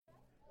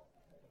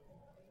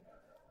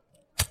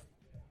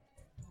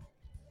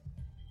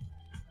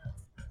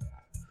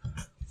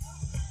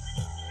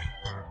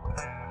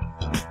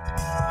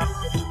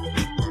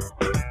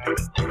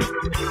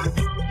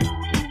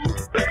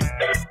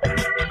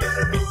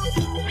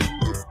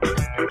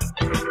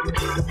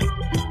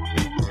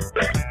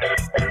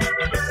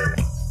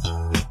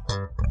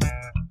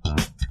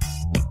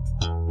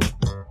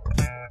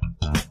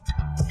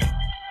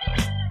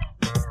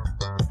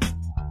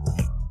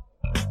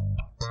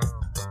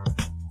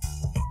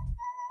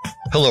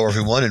Hello,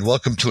 everyone, and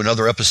welcome to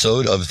another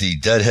episode of the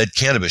Deadhead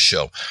Cannabis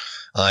Show.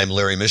 I'm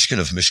Larry Mishkin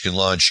of Mishkin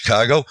Law in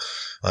Chicago.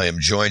 I am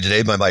joined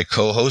today by my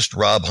co-host,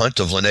 Rob Hunt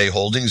of Lene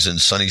Holdings in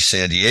sunny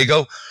San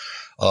Diego.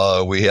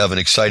 We have an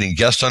exciting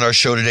guest on our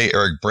show today,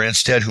 Eric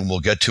Branstad, whom we'll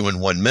get to in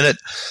 1 minute.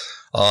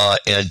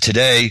 And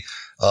today,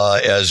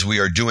 as we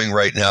are doing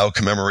right now,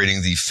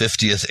 commemorating the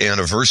 50th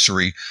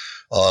anniversary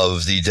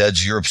of the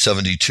Dead's Europe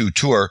 72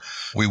 tour,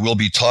 we will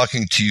be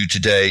talking to you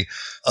today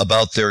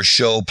about their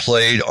show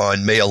played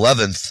on May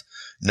 11th,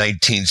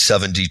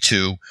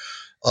 1972,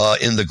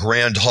 in the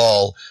Grand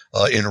Hall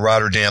in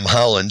Rotterdam,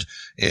 Holland.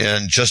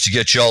 And just to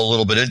get y'all a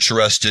little bit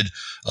interested,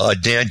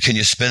 Dan, can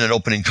you spin an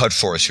opening cut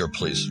for us here,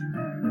 please?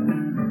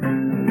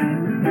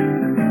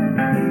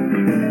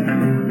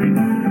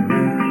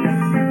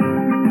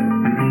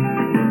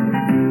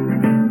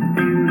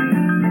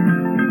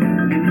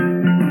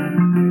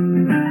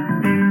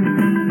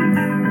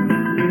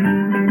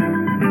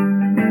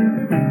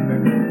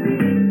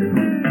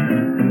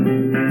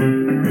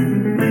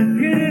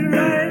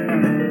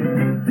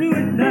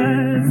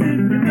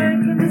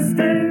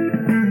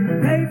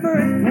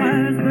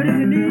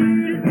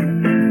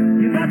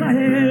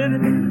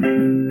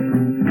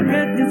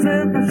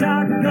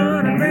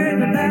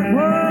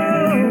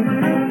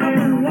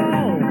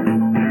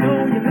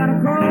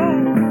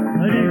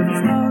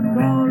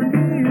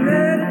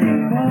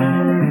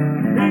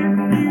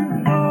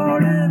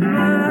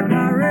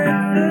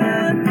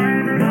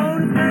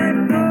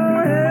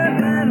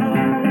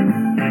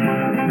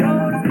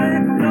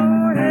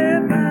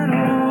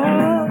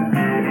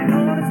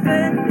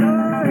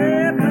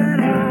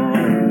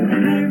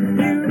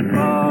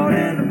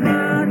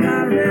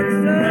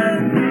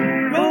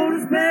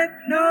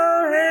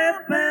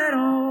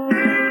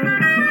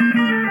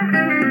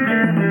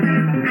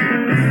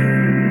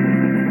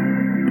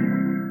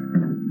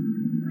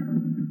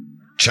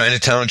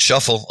 Chinatown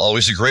Shuffle,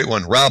 always a great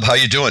one. Rob, how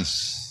you doing?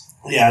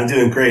 Yeah, I'm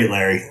doing great,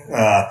 Larry.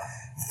 The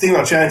thing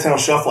about Chinatown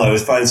Shuffle I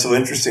always find so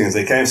interesting is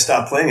they kind of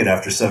stopped playing it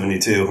after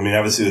 72. I mean,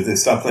 obviously they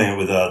stopped playing it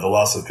with The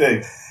Loss of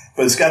Pig,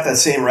 but it's got that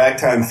same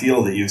ragtime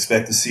feel that you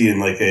expect to see in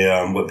like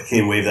a what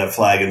became Wave That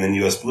Flag and then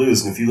U.S.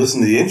 Blues. And if you listen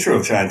to the intro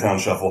of Chinatown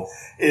Shuffle,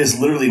 it is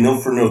literally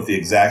note for note the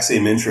exact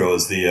same intro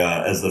as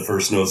the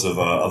first notes of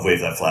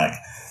Wave That Flag.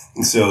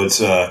 And so it's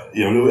a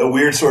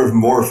weird sort of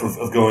morph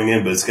of going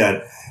in, but it's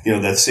got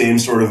that same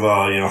sort of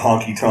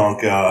honky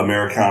tonk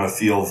Americana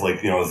feel of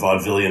like a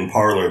vaudevillian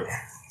parlor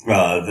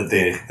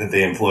that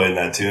they employ in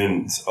that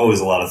tune. It's always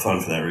a lot of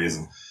fun for that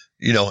reason.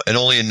 And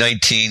only in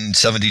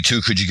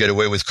 1972 could you get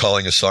away with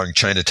calling a song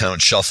Chinatown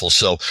Shuffle.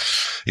 So,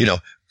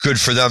 good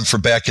for them for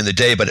back in the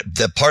day. But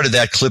the part of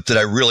that clip that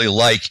I really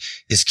like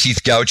is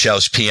Keith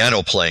Gauchow's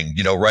piano playing,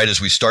 right as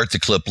we start the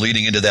clip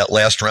leading into that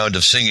last round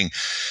of singing.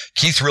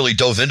 Keith really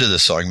dove into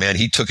this song, man.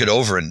 He took it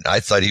over and I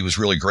thought he was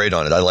really great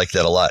on it. I like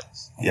that a lot.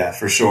 Yeah,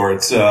 for sure.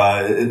 It's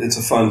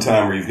a fun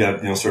time where you've got,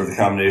 sort of the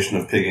combination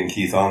of Pig and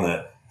Keith on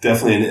that.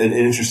 Definitely an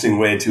interesting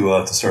way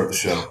to start the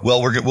show.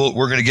 Well, we're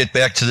going to get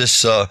back to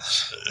this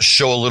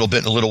show a little bit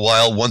in a little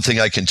while. One thing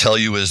I can tell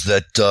you is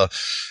that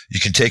you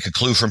can take a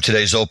clue from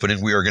today's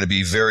opening. We are going to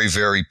be very,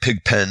 very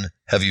Pigpen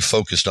heavy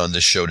focused on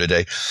this show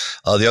today.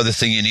 The other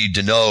thing you need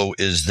to know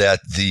is that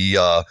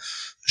the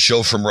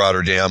show from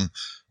Rotterdam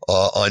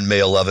on May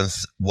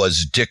 11th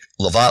was Dick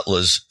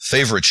Lavatla's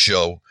favorite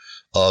show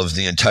of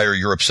the entire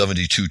Europe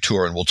 72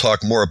 tour. And we'll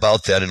talk more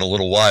about that in a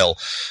little while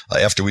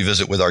after we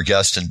visit with our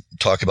guest and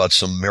talk about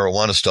some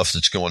marijuana stuff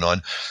that's going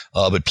on.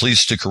 But please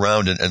stick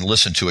around and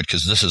listen to it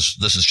because this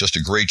is just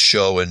a great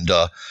show and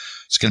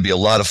it's going to be a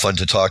lot of fun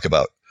to talk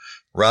about.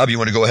 Rob, you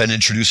want to go ahead and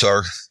introduce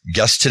our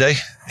guest today?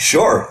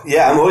 Sure.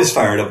 Yeah, I'm always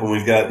fired up when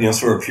we've got,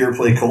 sort of pure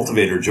play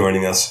cultivator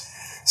joining us.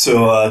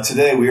 So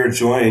today we are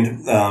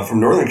joined from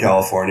Northern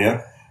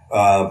California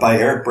by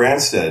Eric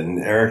Branstad. And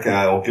Eric,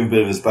 I'll give a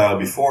bit of his bio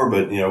before,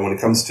 but when it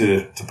comes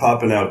to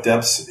popping out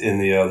depths in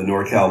the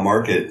NorCal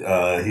market,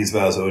 he's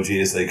about as OG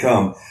as they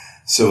come.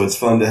 So it's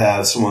fun to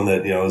have someone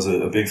that is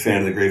a big fan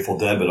of the Grateful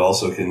Dead, but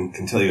also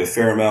can tell you a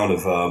fair amount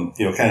of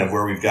kind of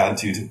where we've gotten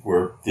to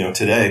where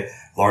today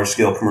large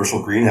scale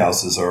commercial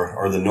greenhouses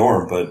are the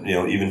norm. But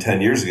even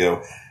 10 years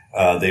ago,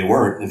 they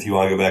weren't. If you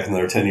want to go back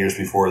another 10 years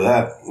before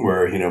that,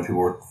 where people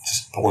were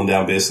just pulling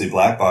down basically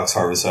black box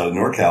harvests out of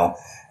NorCal.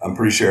 I'm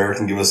pretty sure Eric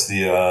can give us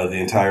the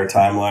entire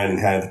timeline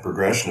and kind of the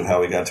progression of how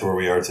we got to where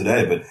we are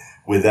today. But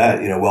with that,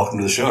 welcome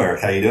to the show,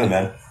 Eric. How you doing,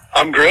 man?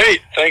 I'm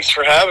great. Thanks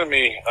for having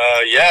me.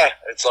 Yeah,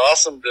 it's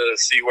awesome to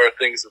see where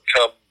things have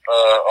come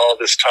all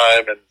this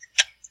time, and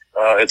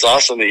it's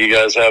awesome that you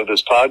guys have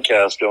this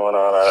podcast going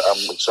on.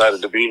 I'm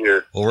excited to be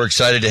here. Well, we're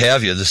excited to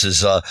have you. This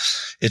is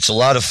it's a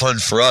lot of fun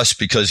for us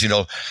because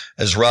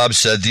as Rob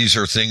said, these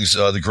are things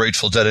the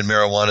Grateful Dead and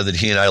marijuana that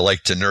he and I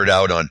like to nerd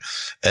out on.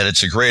 And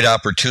it's a great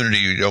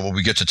opportunity, when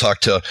we get to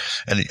talk to,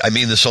 and I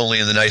mean this only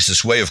in the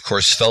nicest way, of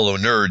course, fellow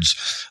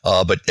nerds,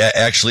 but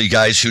actually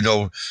guys who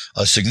know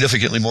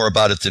significantly more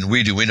about it than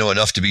we do. We know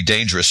enough to be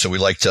dangerous. So we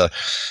like to,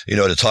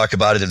 to talk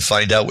about it and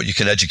find out what you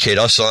can educate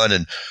us on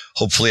and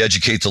hopefully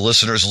educate the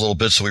listeners a little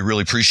bit. So we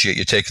really appreciate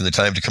you taking the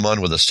time to come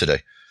on with us today.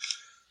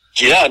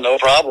 Yeah, no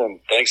problem.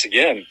 Thanks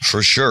again.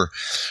 For sure.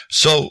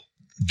 So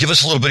give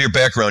us a little bit of your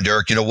background,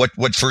 Eric.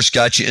 What first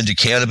got you into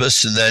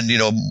cannabis, and then,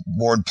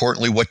 more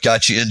importantly, what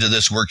got you into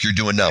this work you're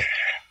doing now?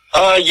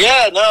 As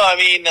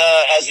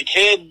a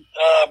kid,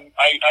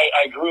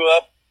 I grew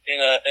up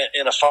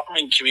in a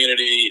farming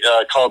community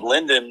called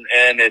Linden,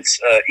 and it's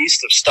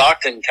east of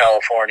Stockton,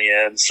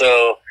 California. And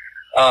so,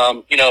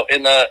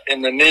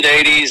 in the mid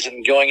 '80s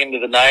and going into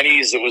the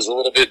 '90s, it was a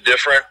little bit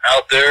different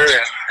out there,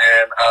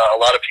 and a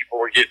lot of people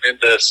were getting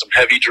into some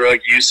heavy drug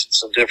use and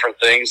some different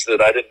things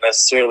that I didn't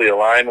necessarily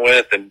align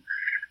with, and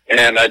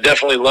I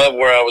definitely loved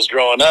where I was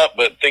growing up,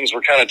 but things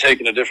were kind of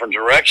taking a different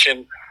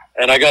direction.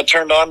 And I got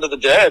turned on to the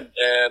Dead,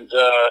 and,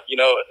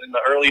 in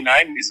the early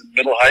 90s in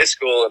middle high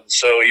school. And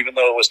so even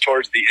though it was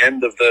towards the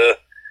end of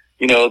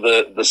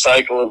the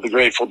cycle of the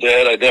Grateful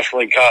Dead, I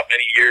definitely caught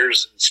many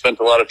years and spent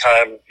a lot of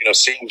time,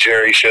 seeing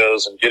Jerry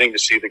shows and getting to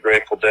see the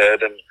Grateful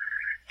Dead.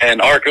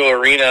 And Arco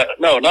Arena,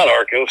 no, not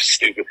Arco,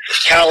 stupid.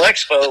 Cal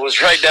Expo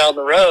was right down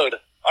the road.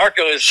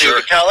 Arco is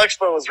stupid. Cal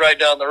Expo was right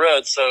down the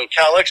road. So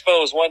Cal Expo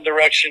was one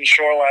direction,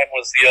 Shoreline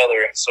was the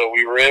other. And so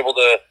we were able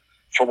to,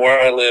 from where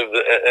I live,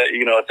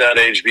 at that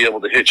age, be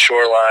able to hit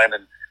Shoreline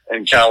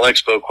and Cal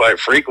Expo quite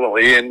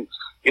frequently. And,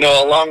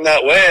 along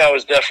that way, I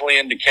was definitely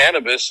into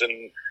cannabis.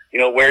 And,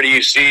 where do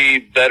you see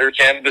better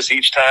cannabis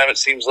each time it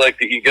seems like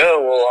that you go?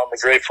 Well, on the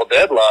Grateful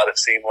Dead lot, it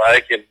seemed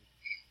like. And,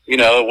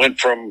 it went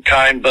from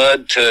Kind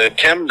Bud to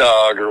Chem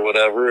Dog or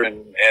whatever.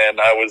 And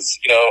I was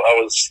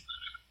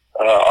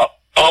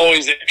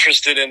always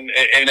interested in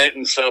it.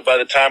 And so by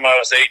the time I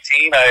was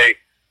 18, I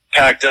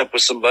packed up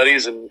with some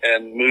buddies and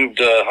moved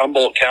to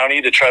Humboldt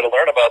County to try to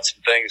learn about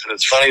some things. And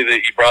it's funny that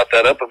you brought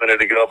that up a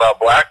minute ago about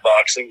black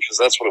boxing, because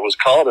that's what it was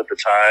called at the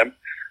time.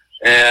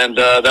 And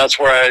that's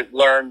where I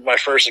learned my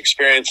first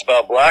experience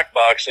about black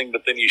boxing.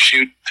 But then you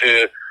shoot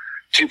to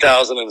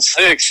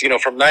 2006,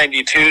 from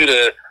 92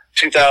 to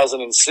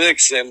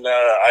 2006, and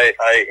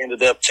I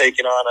ended up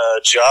taking on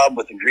a job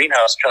with a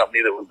greenhouse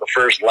company that was the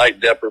first light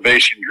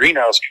deprivation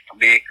greenhouse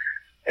company.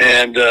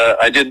 And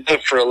I did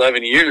that for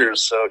 11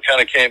 years, so it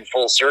kind of came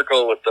full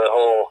circle with the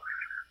whole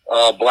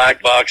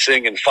black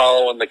boxing and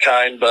following the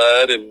Kind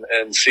Bud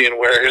and seeing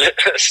where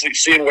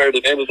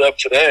it ended up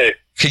today.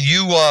 Can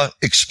you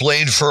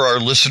explain for our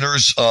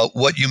listeners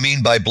what you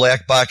mean by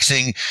black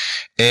boxing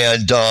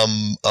and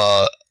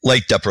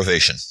light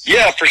deprivation?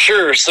 Yeah, for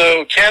sure.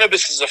 So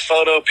cannabis is a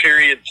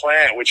photoperiod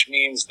plant, which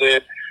means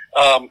that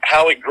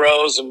how it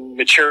grows and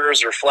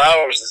matures or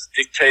flowers is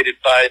dictated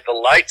by the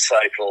light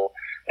cycle.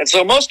 And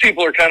so most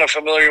people are kind of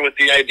familiar with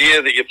the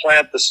idea that you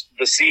plant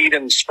the seed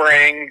in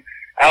spring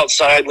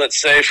outside, let's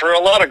say, for a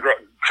lot of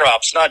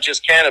crops, not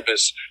just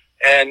cannabis.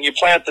 And you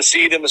plant the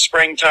seed in the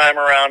springtime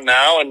around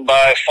now, and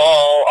by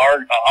fall,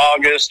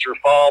 August or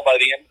fall, by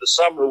the end of the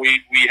summer,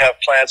 we have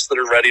plants that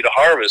are ready to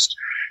harvest.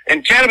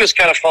 And cannabis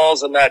kind of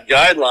falls in that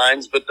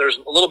guidelines, but there's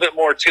a little bit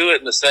more to it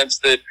in the sense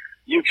that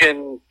you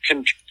can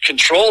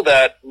control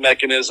that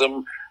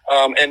mechanism.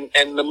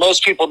 And the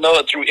most people know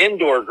it through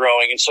indoor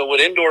growing. And so what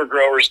indoor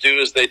growers do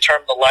is they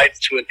turn the lights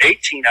to an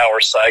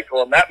 18-hour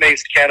cycle, and that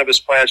makes cannabis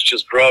plants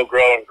just grow,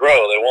 and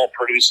grow. They won't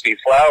produce any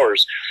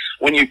flowers.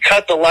 When you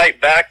cut the light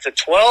back to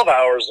 12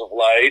 hours of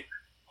light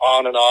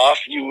on and off,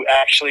 you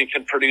actually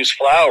can produce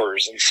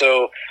flowers. And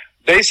so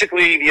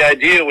basically the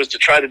idea was to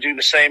try to do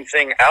the same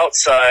thing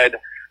outside,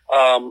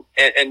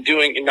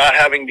 and not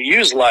having to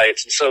use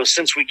lights. And so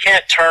since we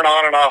can't turn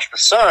on and off the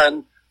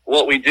sun,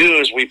 what we do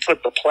is we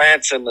put the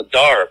plants in the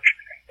dark.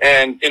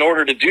 And in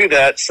order to do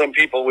that, some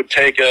people would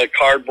take a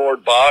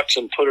cardboard box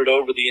and put it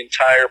over the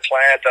entire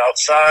plant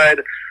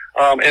outside.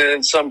 And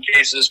in some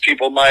cases,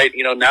 people might,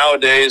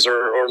 nowadays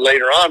or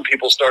later on,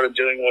 people started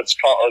doing what's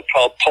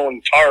called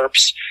pulling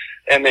tarps.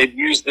 And they'd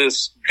use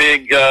this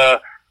big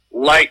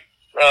light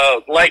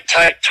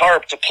type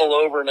tarp to pull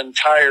over an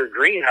entire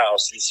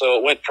greenhouse. And so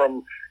it went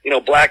from,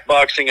 black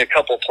boxing a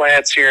couple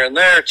plants here and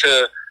there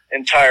to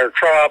entire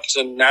crops,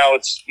 and now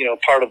it's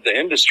part of the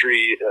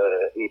industry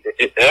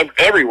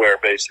everywhere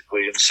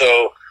basically. And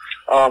so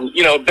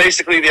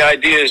basically the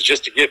idea is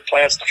just to get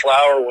plants to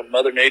flower when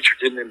Mother Nature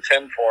didn't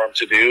intend for them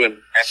to do, and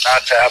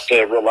not to have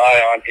to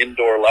rely on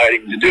indoor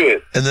lighting to do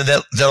it. And then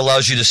that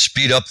allows you to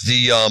speed up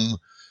the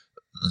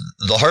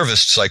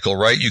harvest cycle,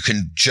 right? You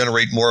can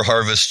generate more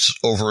harvests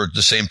over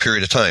the same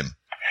period of time.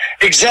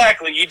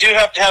 Exactly. You do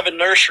have to have a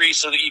nursery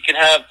so that you can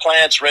have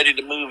plants ready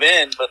to move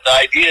in, but the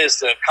idea is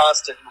to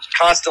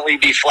constantly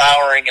be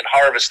flowering and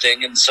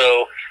harvesting. And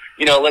so,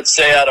 let's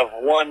say out of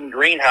one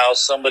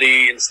greenhouse,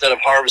 somebody, instead of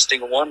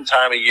harvesting one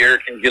time a year,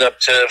 can get up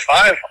to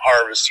 5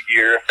 harvests a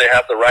year if they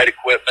have the right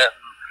equipment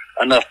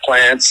and enough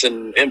plants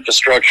and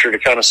infrastructure to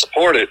kind of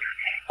support it.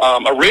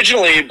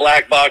 Originally,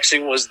 black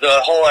boxing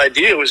the whole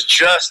idea was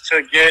just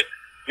to get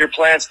your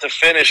plants to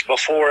finish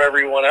before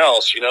everyone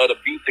else, to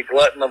beat the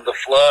glutton of the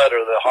flood or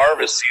the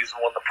harvest season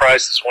when the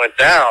prices went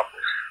down.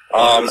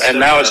 And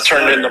now it's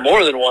turned into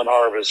more than one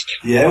harvest.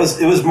 Yeah,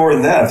 it was more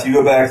than that. If you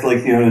go back, in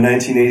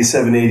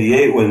 1987,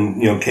 88,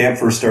 when, Camp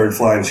first started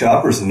flying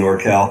choppers in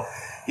NorCal,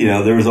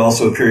 there was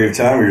also a period of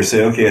time where you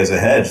say, okay, as a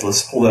hedge,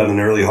 let's pull down an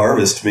early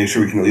harvest to make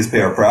sure we can at least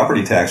pay our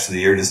property tax for the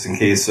year, just in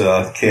case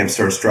camp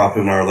starts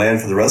dropping our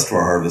land for the rest of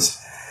our harvest.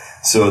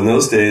 So in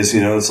those days,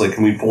 it's like,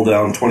 can we pull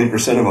down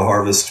 20% of a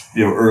harvest,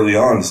 early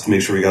on, just to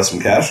make sure we got some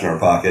cash in our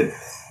pocket?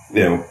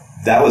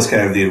 That was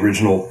kind of the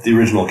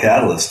original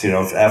catalyst.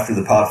 After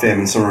the pot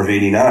famine summer of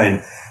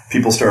 '89,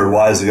 people started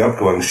wising up,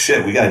 going,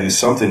 shit, we got to do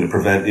something to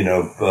prevent,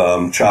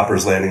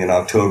 choppers landing in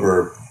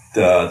October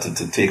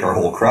to take our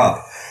whole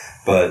crop.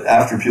 But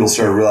after people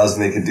started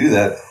realizing they could do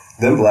that,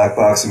 then black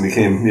boxing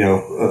became,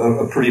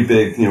 a pretty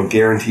big,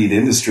 guaranteed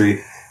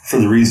industry for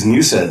the reason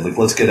you said. Like,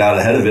 let's get out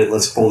ahead of it.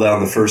 Let's pull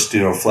down the first,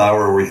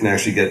 flower where we can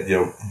actually get,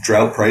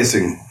 drought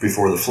pricing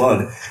before the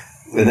flood,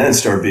 and then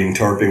start being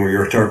tarping where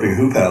you're tarping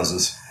hoop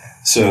houses.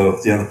 So,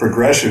 the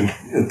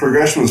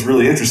progression was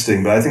really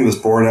interesting, but I think it was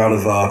born out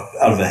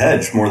of a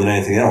hedge more than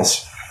anything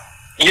else.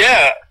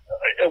 Yeah.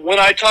 When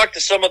I talked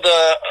to some of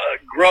the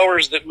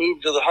growers that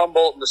moved to the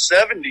Humboldt in the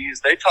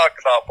 70s, they talked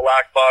about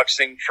black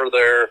boxing for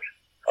their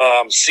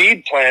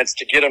seed plants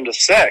to get them to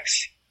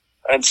sex.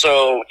 And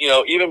so,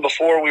 even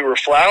before we were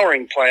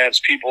flowering plants,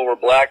 people were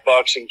black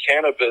boxing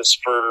cannabis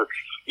for,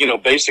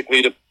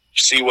 basically to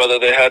see whether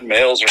they had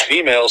males or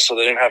females, so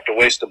they didn't have to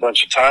waste a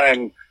bunch of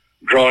time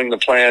growing the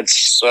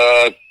plants,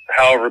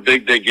 however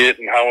big they get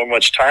and how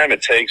much time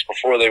it takes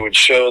before they would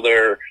show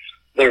their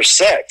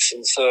sex.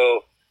 And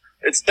so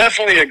it's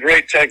definitely a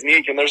great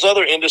technique, and there's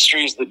other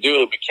industries that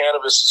do it, but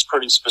cannabis is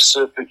pretty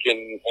specific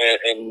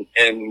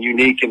and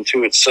unique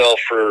into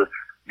itself for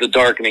the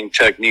darkening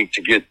technique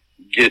to get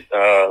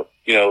the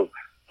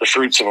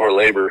fruits of our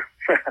labor.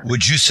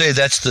 Would you say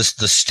that's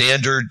the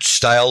standard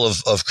style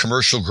of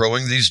commercial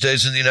growing these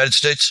days in the United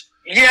States?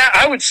 Yeah,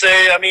 I would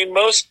say. I mean,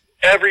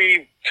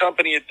 every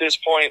company at this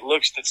point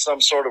looks at some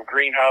sort of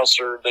greenhouse,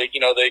 or they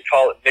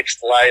call it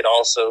mixed light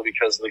also,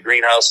 because the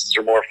greenhouses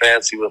are more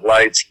fancy with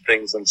lights and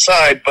things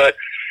inside. But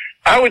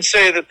I would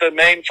say that the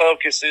main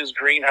focus is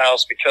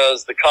greenhouse,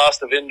 because the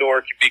cost of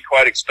indoor can be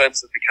quite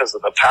expensive because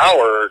of the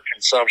power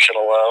consumption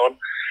alone.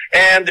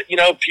 And,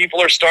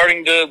 people are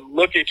starting to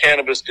look at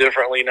cannabis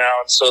differently now.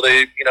 And so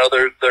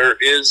there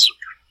is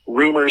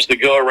rumors that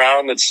go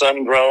around that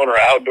sun-grown or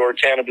outdoor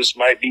cannabis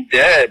might be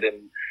dead.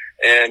 And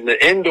the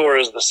indoor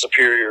is the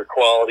superior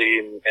quality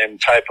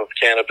and type of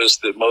cannabis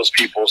that most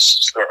people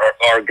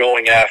are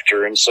going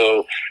after. And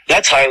so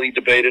that's highly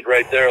debated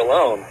right there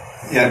alone.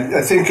 Yeah,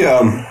 I think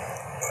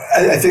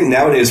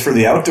nowadays for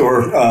the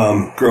outdoor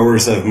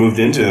growers that have moved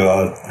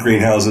into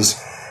greenhouses,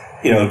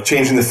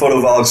 changing the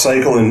photovoltaic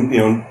cycle and,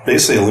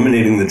 basically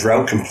eliminating the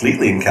drought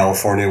completely in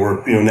California,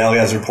 where, now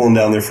guys are pulling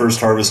down their first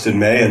harvest in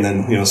May, and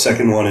then,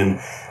 second one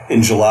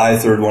in July,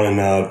 third one in,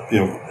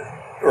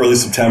 early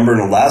September,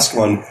 and the last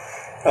one,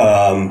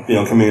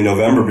 coming in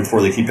November,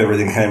 before they keep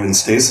everything kind of in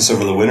stasis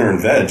over the winter and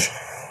veg,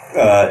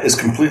 has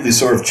completely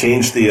sort of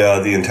changed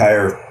the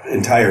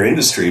entire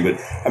industry. But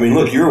I mean,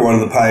 look, you were one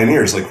of the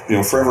pioneers. Like,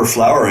 Forever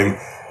Flowering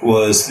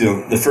was,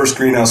 the first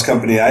greenhouse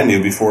company I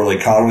knew before,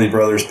 like, Connolly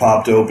Brothers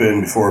popped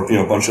open, before,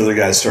 a bunch of other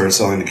guys started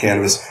selling the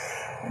cannabis.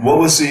 What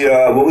was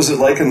it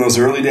like in those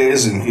early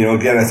days? And,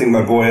 again, I think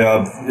my boy,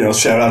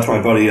 shout out to my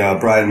buddy,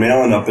 Brian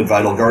Malin up at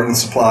Vital Garden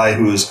Supply,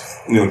 who was,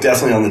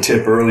 definitely on the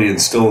tip early and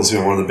still is,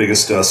 one of the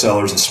biggest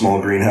sellers of small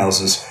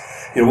greenhouses.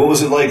 What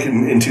was it like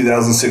in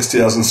 2006,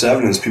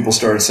 2007 as people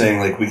started saying,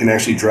 like, we can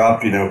actually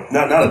drop,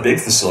 not a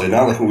big facility,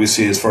 not like what we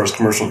see as far as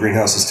commercial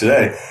greenhouses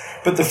today,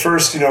 but the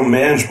first,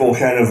 manageable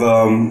kind of,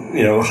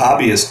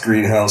 hobbyist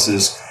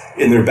greenhouses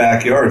in their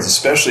backyards,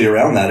 especially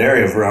around that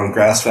area, around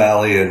Grass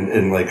Valley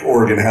and like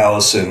Oregon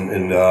House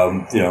and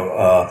what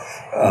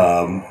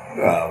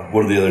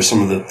are the other,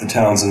 some of the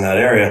towns in that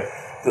area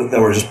that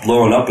were just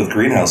blowing up with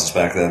greenhouses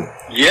back then.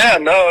 Yeah,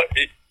 no,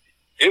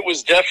 it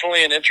was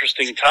definitely an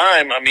interesting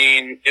time. I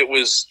mean, it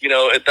was,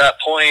 at that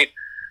point,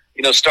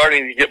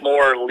 starting to get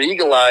more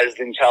legalized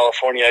in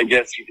California, I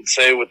guess you could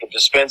say, with the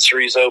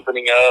dispensaries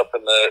opening up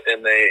and the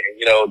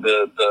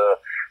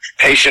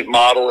patient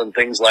model and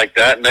things like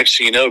that. Next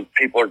thing you know,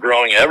 people are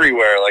growing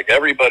everywhere. Like,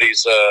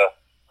 everybody's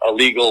a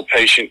legal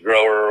patient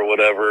grower or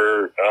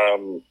whatever.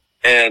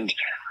 And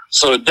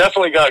so it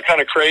definitely got kind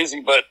of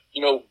crazy. But,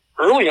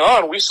 early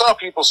on, we saw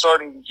people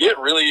starting to get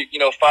really,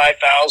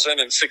 5,000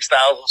 and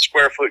 6,000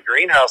 square foot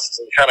greenhouses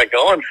and kind of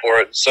going for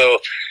it. So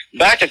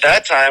back at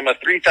that time, a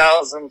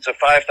 3,000 to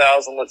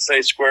 5,000, let's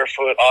say, square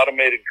foot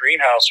automated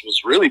greenhouse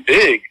was really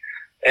big.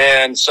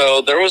 And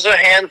so there was a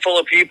handful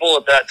of people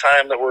at that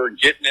time that were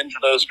getting into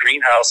those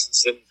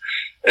greenhouses,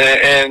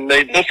 and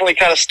they definitely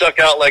kind of stuck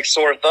out like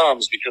sore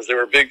thumbs, because they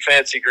were big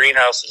fancy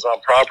greenhouses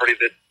on property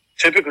that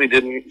typically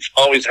didn't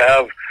always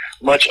have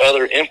much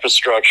other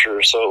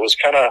infrastructure. So it was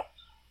kind of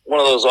one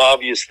of those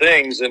obvious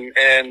things. And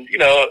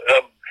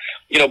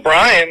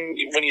Brian,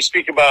 when you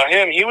speak about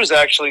him, he was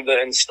actually the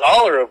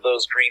installer of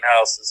those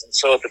greenhouses. And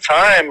so at the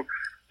time,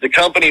 the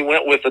company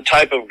went with a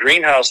type of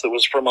greenhouse that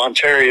was from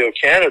Ontario,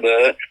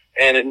 Canada,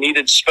 and it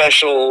needed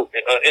special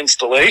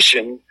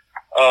installation.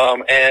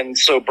 And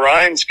so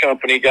Brian's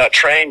company got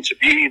trained to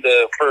be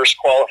the first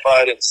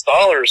qualified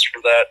installers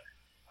for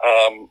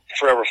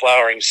Forever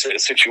Flowering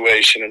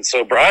situation. And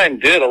so Brian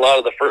did a lot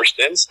of the first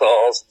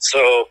installs. And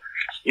so,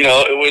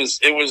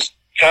 it was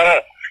kind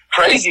of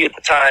crazy at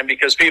the time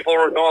because people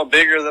were going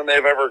bigger than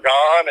they've ever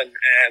gone.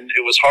 And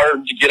it was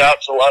hard to get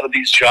out to a lot of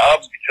these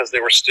jobs because they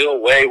were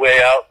still way,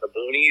 way out in the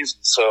boonies.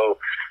 And so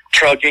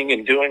trucking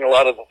and doing a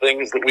lot of the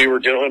things that we were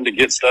doing to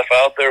get stuff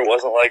out there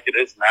wasn't like it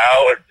is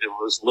now. It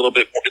was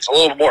it's a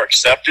little more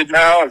accepted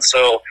now. And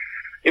so,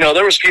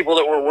 there was people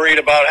that were worried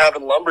about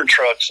having lumber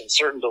trucks and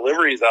certain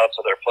deliveries out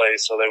to their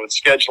place. So they would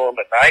schedule them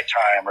at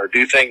nighttime or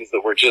do things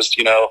that were just,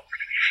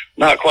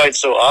 not quite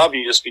so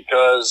obvious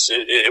because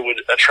it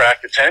would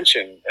attract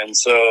attention. And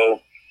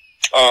so,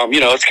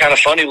 it's kind of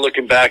funny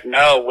looking back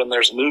now when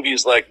there's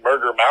movies like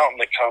Murder Mountain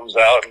that comes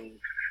out. And,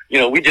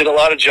 we did a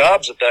lot of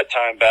jobs at that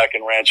time back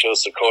in Rancho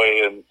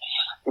Sequoia in,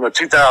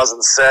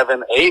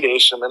 2007,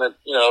 8-ish. And then,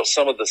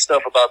 some of the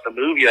stuff about the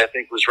movie I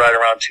think was right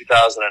around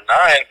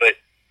 2009. But,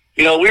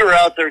 we were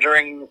out there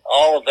during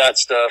all of that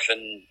stuff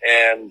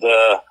and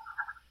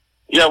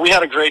we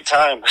had a great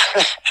time.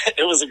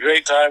 It was a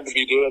great time to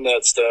be doing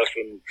that stuff.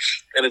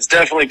 And it's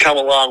definitely come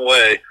a long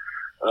way.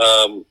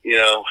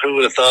 Who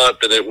would have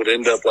thought that it would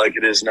end up like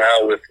it is now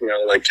with,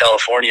 like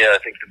California, I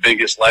think the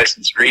biggest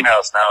licensed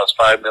greenhouse now is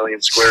 5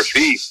 million square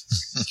feet.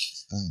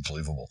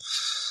 Unbelievable.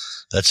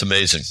 That's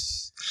amazing.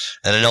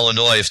 And in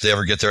Illinois, if they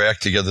ever get their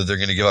act together, they're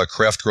going to give out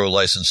craft grow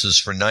licenses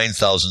for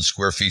 9,000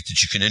 square feet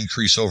that you can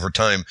increase over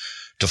time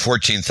to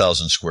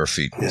 14,000 square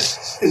feet.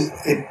 Yes.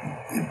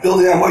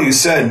 Building on what you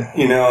said,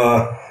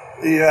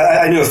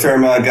 I knew a fair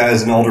amount of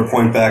guys in Alder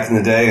Point back in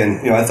the day,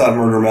 and, I thought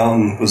Murder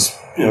Mountain was,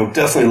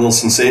 definitely a little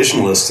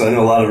sensationalist. I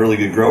know a lot of really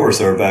good growers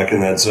there back in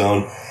that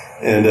zone.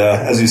 And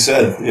as you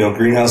said,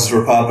 greenhouses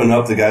were popping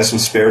up. The guys from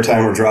Spare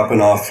Time were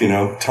dropping off,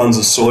 tons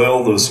of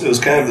soil. It was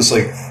kind of this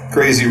like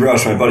crazy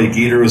rush. My buddy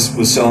Geeter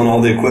was selling all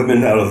the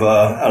equipment out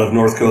of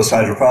North Coast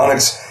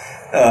Hydroponics.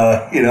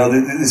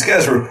 These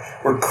guys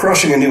were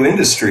crushing a new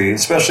industry,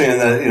 especially in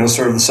that,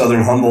 sort of the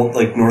southern Humboldt,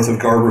 like north of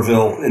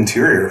Garberville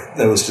interior,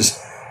 that was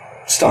just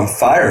on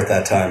fire at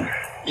that time.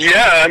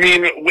 Yeah, I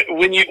mean,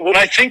 when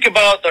I think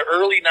about the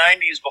early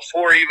 90s,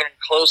 before even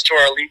close to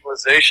our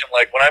legalization,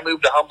 like when I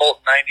moved to Humboldt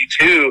in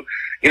 92,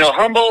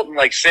 Humboldt and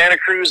like Santa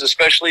Cruz,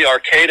 especially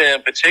Arcata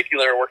in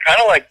particular, were kind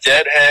of like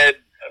deadhead,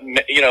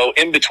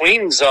 in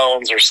between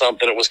zones or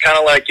something. It was kind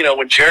of like,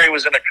 when Jerry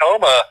was in a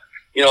coma,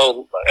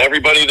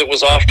 everybody that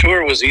was off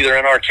tour was either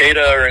in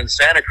Arcata or in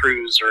Santa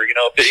Cruz or,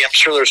 I'm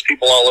sure there's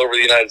people all over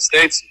the United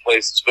States and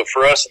places, but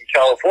for us in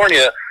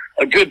California,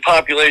 a good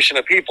population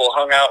of people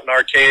hung out in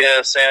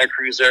Arcata, Santa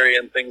Cruz area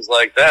and things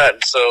like that.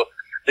 And so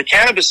the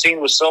cannabis scene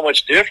was so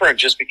much different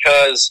just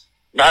because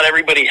not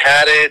everybody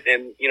had it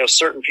and,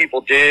 certain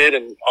people did,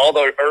 and all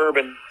the herb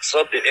in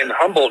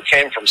Humboldt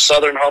came from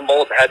southern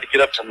Humboldt and had to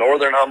get up to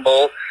northern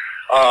Humboldt.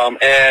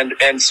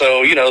 And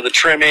so, the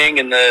trimming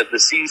and the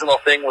seasonal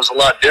thing was a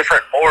lot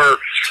different, more,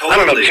 totally.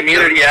 I don't know,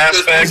 community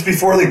aspect. It was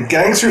before the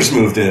gangsters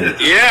moved in.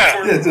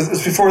 Yeah. It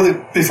was before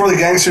the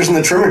gangsters and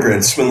the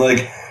trimmigrants, when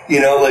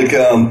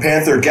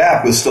Panther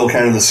Gap was still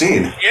kind of the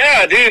scene.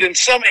 Yeah, dude.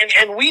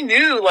 And we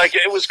knew, like,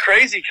 it was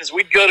crazy because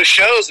we'd go to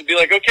shows and be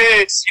like,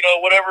 okay, it's,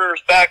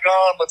 whatever's back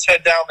on, let's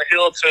head down the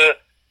hill to,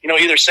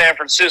 either San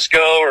Francisco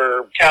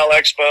or Cal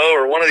Expo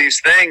or one of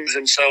these things.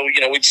 And so,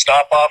 we'd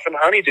stop off in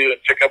Honeydew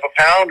and pick up a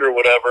pound or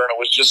whatever. And it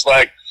was just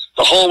like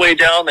the whole way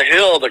down the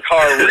hill, the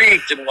car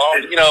reeked and all,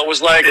 it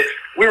was like,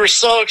 we were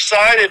so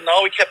excited and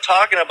all we kept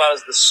talking about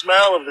is the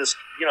smell of this,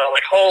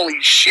 like,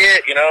 holy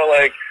shit, and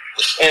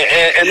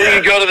then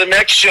you'd go to the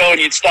next show and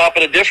you'd stop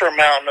at a different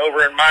mountain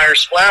over in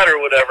Myers Flat or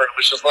whatever. It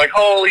was just like,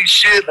 holy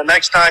shit. The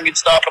next time you'd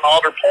stop in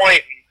Alder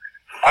Point.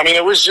 I mean,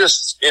 it was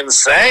just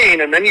insane.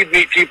 And then you'd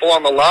meet people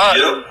on the lot.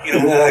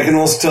 Yep. And I can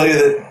also tell you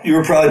that you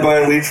were probably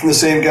buying weed from the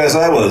same guys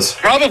I was.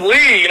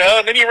 Probably,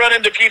 and then you run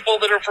into people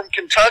that are from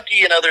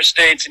Kentucky and other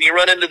states, and you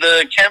run into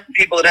the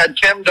people that had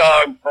Chem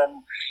Dog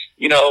from,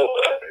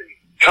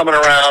 coming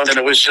around, and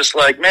it was just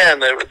like, man,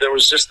 there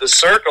was just this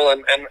circle,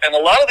 and a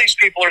lot of these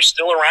people are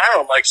still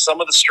around. Like some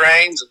of the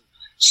strains and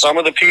some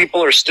of the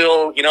people are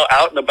still,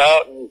 out and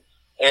about,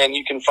 and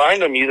you can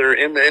find them either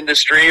in the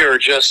industry or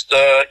just,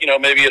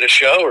 maybe at a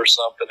show or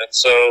something. And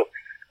so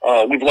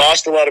we've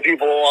lost a lot of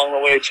people along the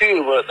way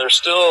too, but there's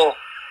still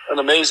an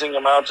amazing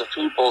amount of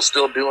people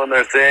still doing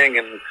their thing.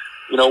 And,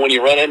 when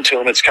you run into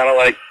them, it's kind of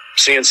like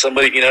seeing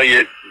somebody,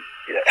 you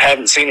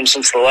haven't seen them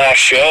since the last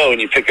show, and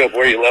you pick up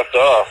where you left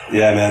off.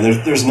 Yeah, man.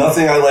 There's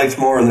nothing I liked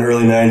more in the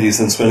early 90s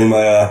than spending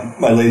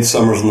my late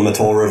summers on the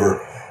Mattole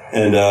River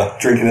and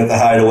drinking at the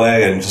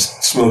Hideaway and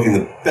just smoking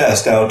the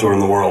best outdoor in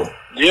the world.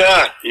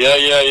 Yeah.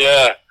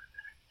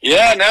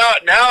 Yeah, now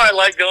I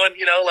like going,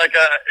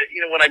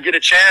 when I get a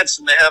chance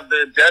and they have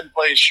the Dead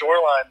Place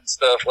Shoreline and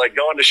stuff, like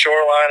going to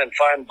Shoreline and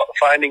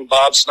finding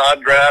Bob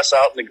Snodgrass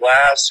out in the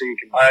glass so you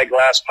can buy a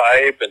glass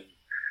pipe and,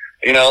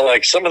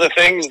 like some of the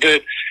things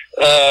that,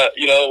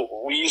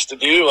 we used to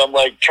do, I'm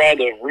like trying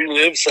to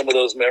relive some of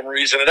those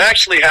memories, and it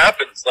actually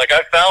happens. Like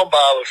I found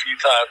Bob a few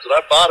times, and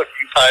I bought a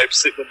few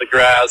pipes sitting in the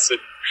grass, and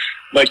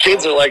my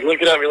kids are like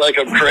looking at me like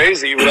I'm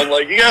crazy, but I'm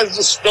like, you guys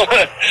just stop.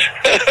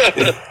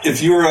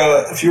 if you were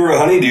a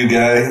honeydew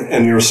guy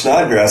and you're a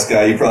Snodgrass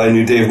guy, you probably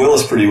knew Dave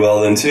Willis pretty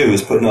well then too. He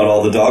was putting out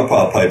all the dog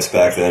pop pipes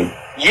back then.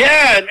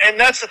 Yeah, and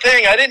that's the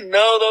thing. I didn't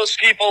know those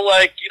people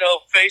like,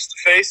 face to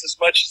face as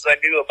much as I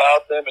knew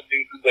about them and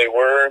knew who they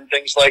were and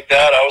things like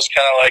that. I was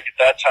kind of like at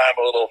that time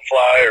a little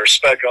fly or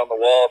speck on the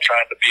wall,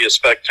 trying to be a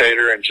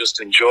spectator and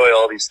just enjoy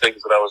all these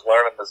things that I was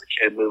learning as a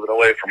kid moving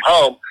away from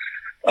home.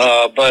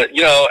 But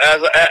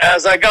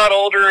as I got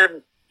older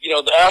and,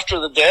 after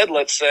the Dead,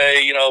 let's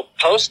say,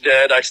 post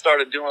Dead, I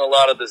started doing a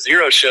lot of the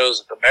Zero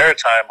shows at the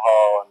Maritime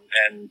Hall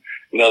and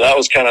that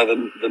was kind of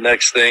the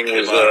next thing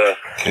was,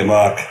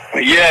 Kimmock.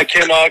 Yeah,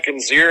 Kimmock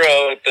and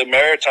Zero at the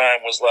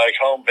Maritime was like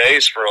home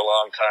base for a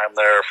long time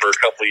there for a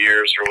couple of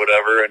years or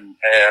whatever.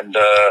 And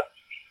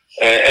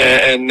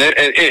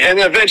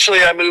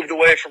eventually I moved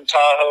away from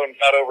Tahoe and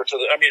got over to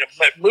I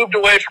moved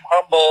away from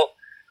Humboldt,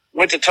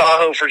 went to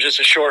Tahoe for just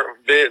a short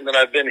bit, and then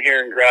I've been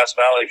here in Grass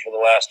Valley for the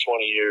last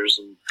 20 years.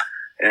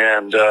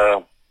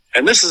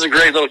 And this is a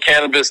great little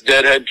cannabis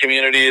deadhead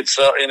community in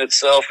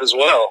itself as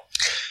well.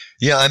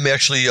 Yeah, I'm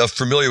actually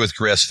familiar with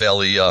Grass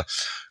Valley.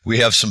 We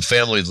have some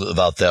family live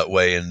out that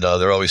way, and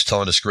they're always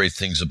telling us great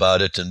things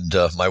about it. And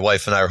my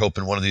wife and I are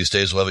hoping one of these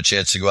days we'll have a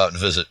chance to go out and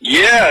visit.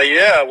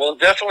 Yeah. Well,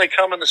 definitely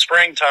come in the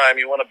springtime.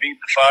 You want to beat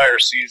the fire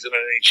season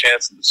and any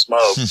chance of the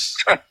smoke.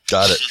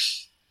 Got it.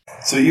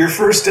 So your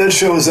first Dead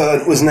show was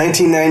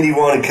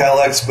 1991 at Cal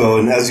Expo,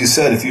 and as you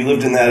said, if you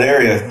lived in that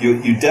area,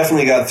 you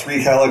definitely got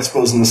 3 Cal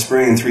Expos in the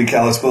spring and 3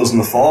 Cal Expos in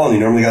the fall, and you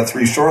normally got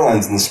 3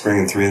 Shorelines in the spring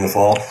and 3 in the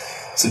fall.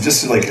 So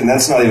just and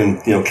that's not even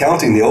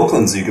counting the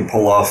Oaklands you could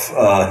pull off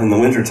in the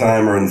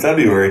wintertime or in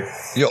February.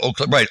 Yeah,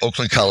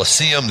 Oakland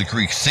Coliseum, the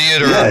Greek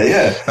Theater.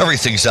 Yeah.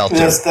 Everything's out there.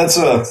 That's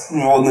in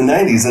the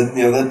 90s.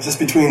 That just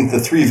between the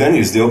 3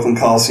 venues, the Oakland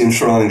Coliseum,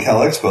 Shoreline, and Cal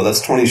Expo, that's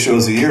 20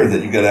 shows a year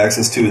that you get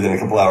access to within a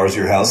couple hours of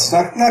your house.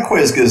 It's not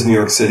quite as good as New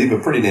York City,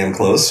 but pretty damn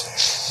close.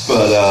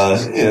 But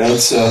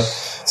it's.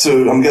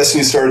 So I'm guessing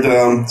you started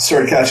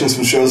catching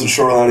some shows at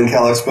Shoreline and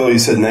Cal Expo. You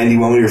said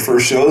 91 were your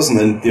first shows, and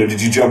then did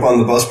you jump on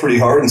the bus pretty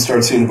hard and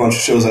start seeing a bunch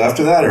of shows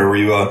after that, or were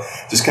you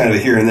just kind of a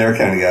here and there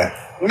kind of guy?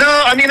 No,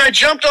 I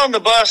jumped on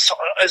the bus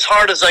as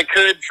hard as I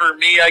could for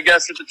me, I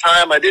guess, at the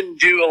time. I didn't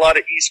do a lot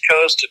of East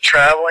Coast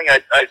traveling.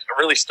 I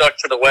really stuck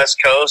to the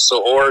West Coast,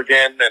 so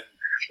Oregon and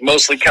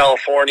mostly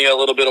California, a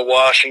little bit of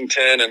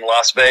Washington and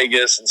Las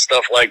Vegas and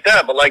stuff like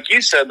that. But like you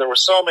said, there were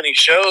so many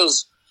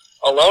shows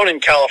alone in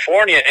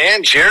California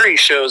and Jerry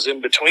shows in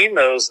between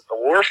those at the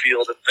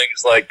Warfield and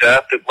things like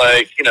that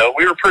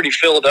we were pretty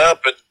filled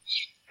up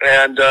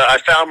and I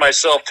found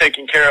myself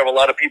taking care of a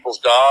lot of people's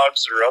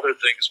dogs or other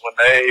things when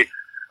they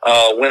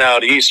went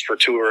out east for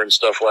tour and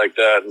stuff like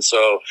that. And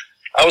so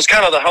I was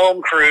kind of the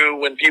home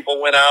crew when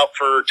people went out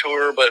for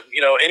tour, but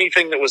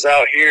anything that was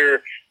out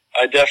here,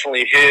 I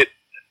definitely hit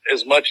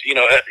as much,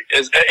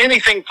 as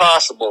anything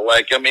possible.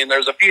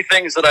 There's a few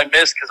things that I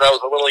missed because I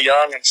was a little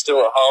young and still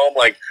at home,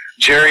 like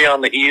Jerry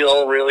on the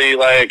Eel, really,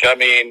 I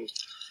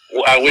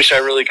wish I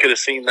really could have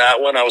seen that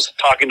one. I was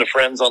talking to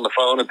friends on the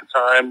phone at the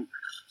time,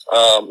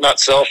 not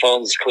cell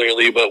phones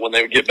clearly, but when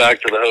they would get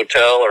back to the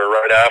hotel or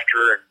right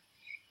after.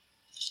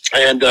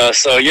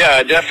 So, yeah,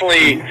 I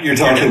definitely... You're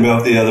talking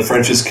about the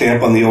French's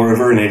Camp on the Eel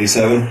River in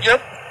 87?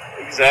 Yep,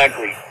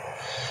 exactly.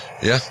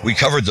 Yeah, we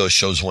covered those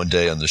shows one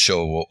day on the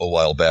show a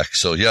while back.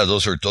 So yeah,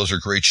 those are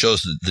great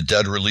shows. The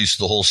Dead released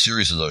the whole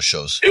series of those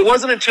shows. It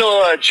wasn't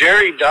until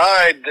Jerry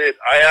died that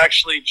I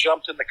actually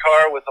jumped in the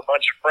car with a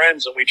bunch of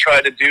friends and we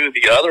tried to do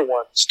the Other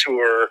Ones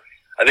tour.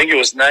 I think it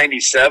was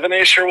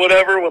 97-ish or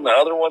whatever when the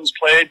Other Ones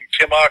played.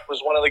 Kimmock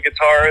was one of the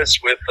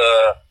guitarists with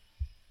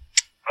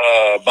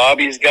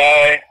Bobby's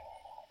guy.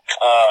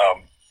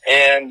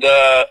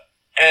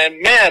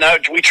 And man,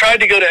 we tried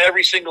to go to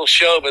every single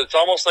show, but it's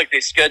almost like they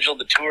scheduled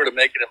the tour to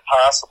make it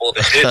impossible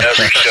to hit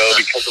every show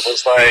because it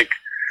was like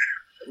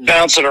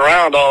bouncing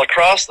around all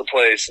across the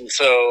place. And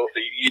so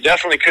you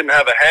definitely couldn't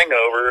have a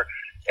hangover.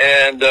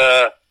 And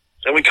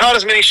we caught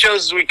as many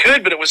shows as we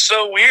could, but it was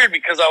so weird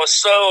because I was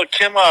so a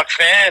Kimmock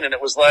fan, and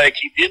it was like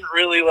he didn't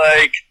really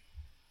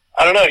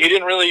he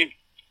didn't really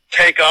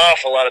take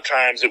off a lot of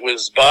times. It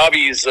was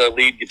Bobby's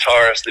lead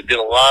guitarist that did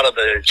a lot of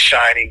the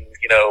shining,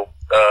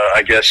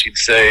 I guess you'd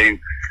say,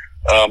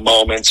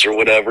 moments or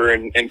whatever.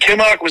 And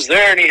Kimmock was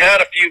there, and he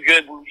had a few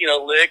good,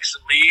 licks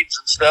and leads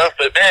and stuff.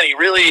 But man,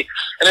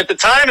 and at the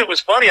time it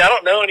was funny. I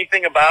don't know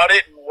anything about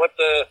it and what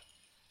the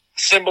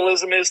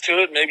symbolism is to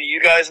it. Maybe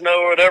you guys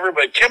know or whatever.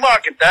 But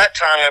Kimmock at that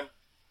time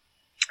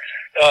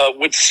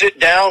would sit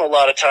down a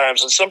lot of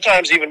times and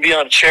sometimes even be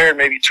on a chair and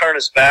maybe turn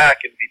his back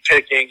and be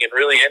picking and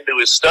really into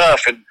his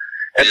stuff. And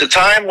at the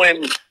time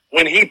when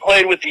he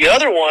played with the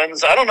Other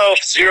Ones, I don't know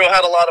if Zero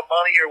had a lot of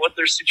money or what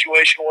their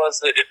situation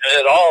was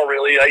at all,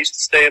 really. I used to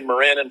stay in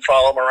Marin and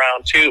follow them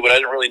around, too, but I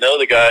didn't really know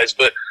the guys.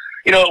 But,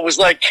 it was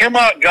like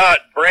Kimmock got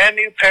brand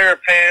new pair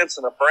of pants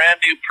and a brand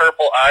new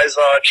purple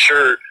Izod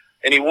shirt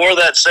and he wore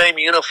that same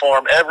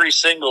uniform every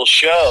single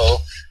show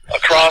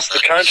across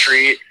the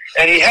country.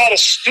 And he had a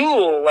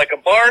stool, like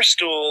a bar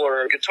stool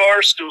or a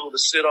guitar stool to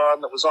sit on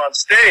that was on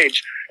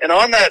stage. And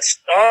on that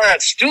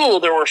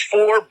stool, there were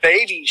 4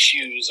 baby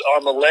shoes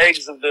on the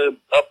legs of the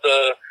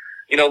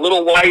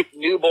little white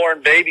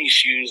newborn baby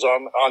shoes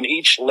on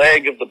each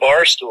leg of the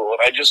bar stool. And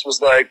I just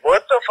was like,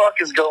 what the fuck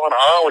is going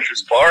on with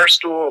this bar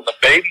stool and the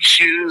baby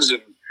shoes,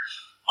 and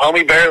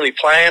homie barely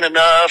playing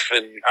enough?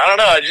 And I don't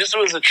know, it just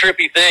was a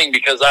trippy thing,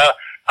 because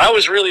I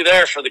was really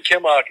there for the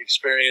Kimmock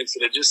experience,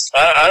 and it just,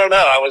 I don't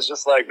know, I was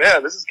just like,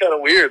 man, this is kind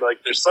of weird. Like,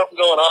 there's something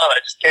going on I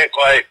just can't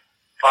quite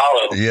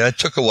follow. Yeah, it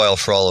took a while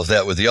for all of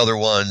that with the other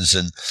ones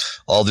and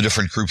all the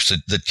different groups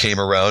that came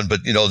around.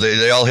 But,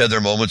 they all had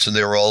their moments, and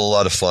they were all a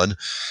lot of fun.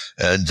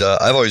 And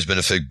I've always been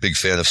a big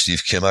fan of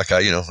Steve Kimmock.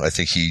 I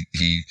think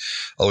he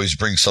always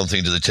brings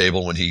something to the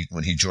table when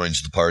he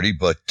joins the party.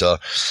 But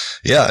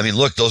yeah, I mean,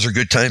 look, those are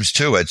good times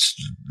too.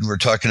 We're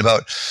talking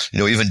about,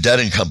 even Dead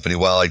and Company.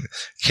 While I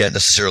can't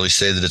necessarily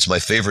say that it's my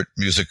favorite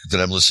music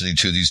that I'm listening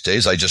to these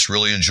days, I just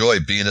really enjoy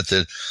being at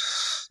the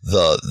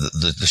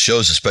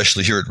shows,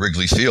 especially here at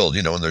Wrigley Field,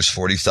 and there's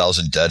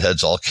 40,000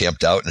 Deadheads all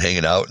camped out and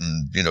hanging out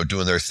and,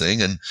 doing their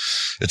thing. And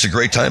it's a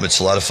great time. It's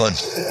a lot of fun.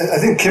 I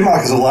think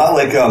Kimmock is a lot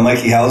like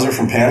Mikey Hauser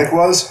from Panic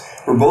was,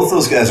 where both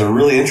those guys are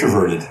really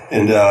introverted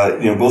and,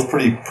 both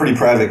pretty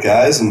private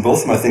guys. And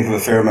both of them, I think, have a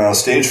fair amount of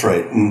stage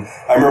fright. And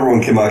I remember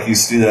when Kimmock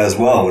used to do that as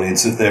well, when he'd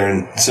sit there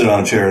and sit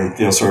on a chair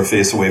and, sort of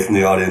face away from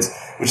the audience,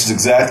 which is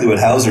exactly what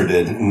Hauser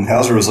did. And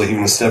Hauser was like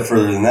even a step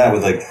further than that,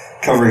 with like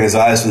covering his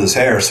eyes with his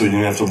hair so he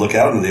didn't have to look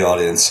out into the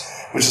audience,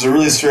 which is a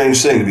really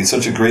strange thing, to be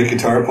such a great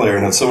guitar player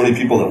and have so many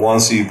people that want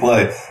to see you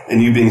play,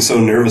 and you being so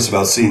nervous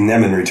about seeing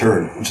them in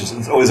return, which is,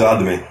 it's always odd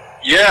to me.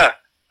 Yeah.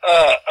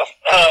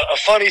 A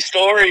funny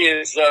story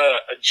is a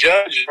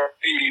Judge,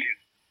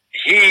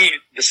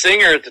 the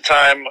singer at the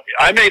time,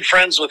 I made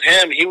friends with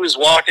him. He was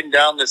walking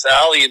down this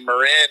alley in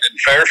Marin in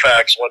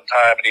Fairfax one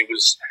time, and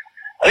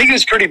I think he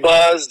was pretty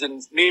buzzed,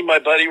 and me and my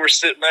buddy were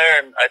sitting there,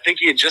 and I think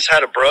he had just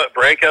had a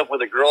breakup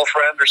with a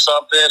girlfriend or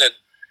something, and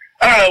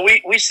I don't know,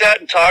 we sat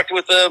and talked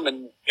with him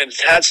and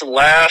had some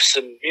laughs,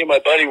 and me and my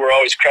buddy were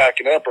always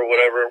cracking up or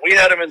whatever. We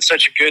had him in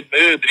such a good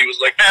mood that he was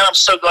like, man, I'm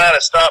so glad I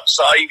stopped and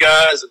saw you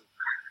guys, and,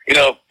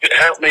 it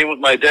helped me with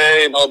my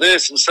day and all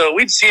this. And so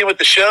we'd see him at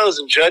the shows,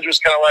 and Judge was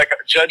kind of like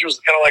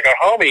our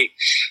homie.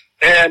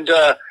 And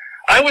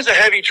I was a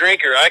heavy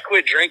drinker. I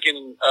quit drinking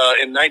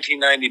in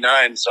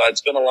 1999, so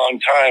it's been a long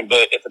time.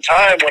 But at the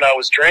time when I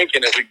was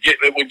drinking,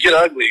 it would get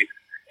ugly.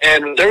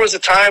 And there was a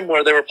time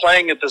where they were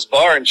playing at this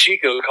bar in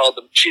Chico called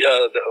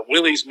the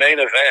Willie's Main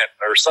Event,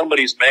 or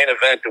somebody's main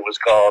event it was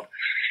called.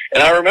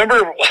 And I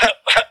remember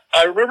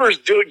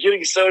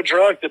getting so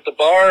drunk that the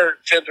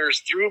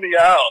bartenders threw me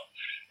out,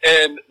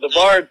 and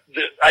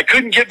I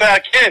couldn't get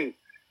back in.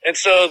 And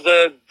so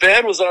the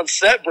band was on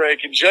set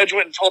break, and Judge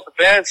went and told the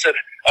band,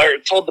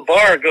 told the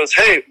bar, goes,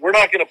 hey, we're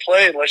not going to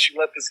play unless you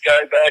let this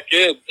guy back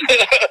in.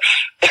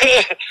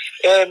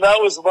 And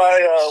that was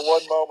my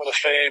one moment of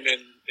fame in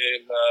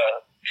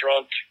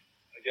drunk,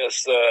 I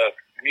guess,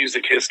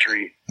 music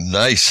history.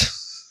 Nice.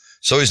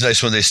 It's always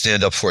nice when they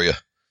stand up for you.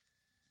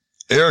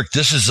 Eric,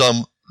 this is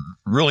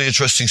really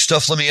interesting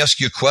stuff. Let me ask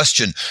you a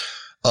question.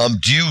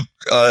 Do you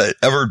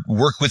ever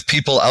work with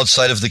people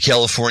outside of the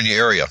California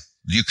area?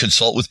 Do you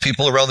consult with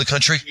people around the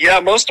country? Yeah,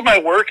 most of my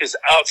work is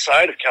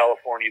outside of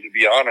California, to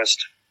be honest.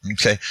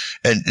 Okay.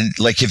 And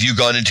like, have you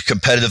gone into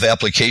competitive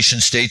application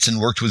states and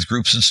worked with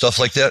groups and stuff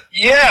like that?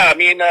 Yeah, I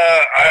mean,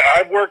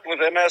 I've worked with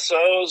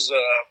MSOs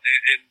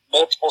in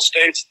multiple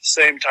states at the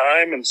same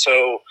time. And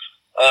so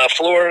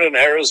Florida and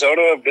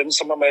Arizona have been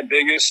some of my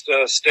biggest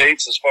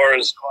states as far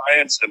as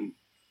clients, and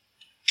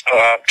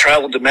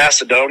traveled to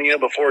Macedonia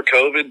before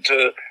COVID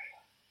to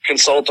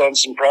consult on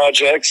some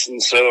projects.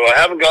 And so I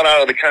haven't gone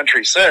out of the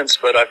country since,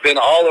 but I've been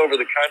all over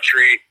the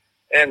country.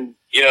 And,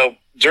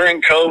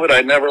 during COVID, I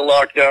never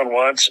locked down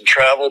once, and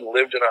traveled and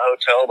lived in a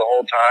hotel the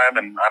whole time.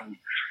 And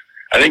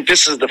I think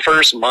this is the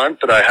first month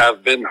that I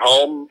have been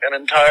home an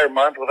entire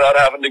month without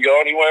having to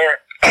go anywhere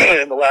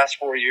in the last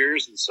 4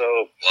 years. And so,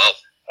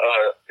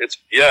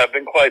 I've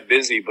been quite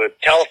busy, but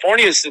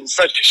California is in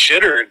such a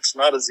shitter. It's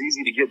not as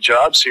easy to get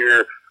jobs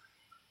here,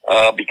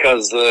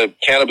 because the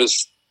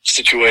cannabis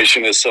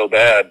situation is so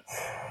bad.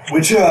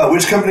 Which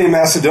company in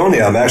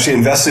Macedonia? I'm actually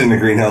invested in a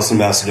greenhouse in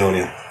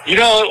Macedonia.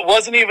 It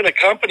wasn't even a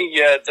company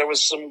yet. There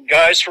was some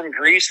guys from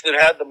Greece that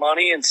had the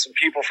money, and some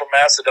people from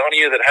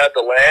Macedonia that had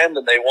the land,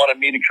 and they wanted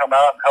me to come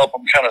out and help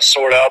them kind of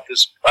sort out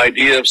this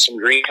idea of some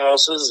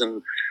greenhouses.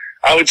 And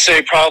I would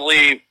say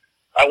probably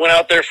I went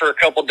out there for a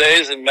couple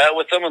days and met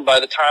with them, and by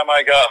the time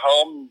I got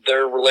home,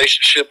 their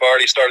relationship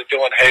already started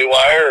going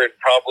haywire, and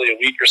probably a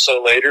week or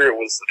so later, it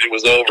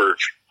was over.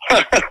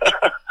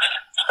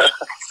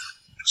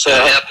 So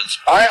that happens.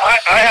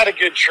 I had a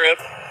good trip.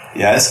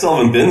 Yeah, I still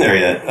haven't been there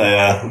yet.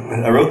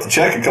 I wrote the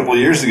check a couple of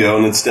years ago,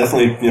 and it's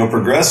definitely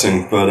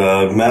progressing.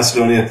 But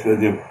Macedonia,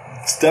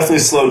 it's definitely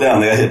slowed down.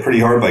 They got hit pretty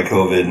hard by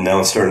COVID, and now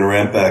it's starting to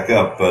ramp back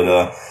up.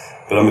 But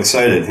But I'm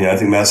excited. I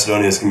think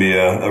Macedonia is going to be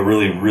a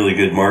really, really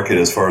good market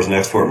as far as an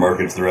export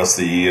market to the rest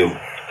of the EU.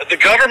 The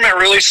government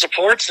really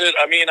supports it.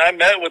 I mean, I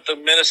met with the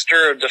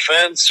Minister of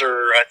Defense,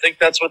 or I think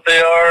that's what they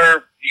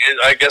are.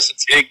 I guess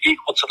it's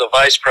equal to the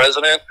Vice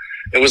President.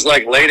 It was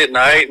like late at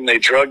night, and they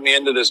drugged me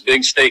into this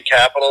big state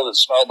capitol that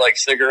smelled like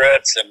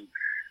cigarettes, and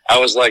I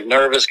was like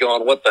nervous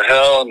going, what the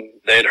hell? And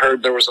they'd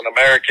heard there was an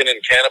American in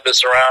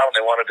cannabis around.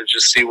 They wanted to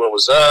just see what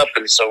was up.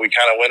 And so we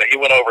kind of he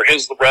went over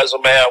his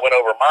resume. I went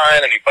over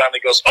mine, and he finally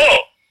goes, oh,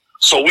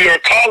 so we are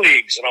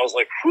colleagues. And I was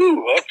like,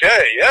 whew,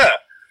 okay, yeah.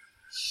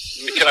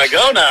 Can I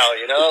go now?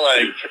 You're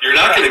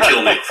not going to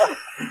kill me.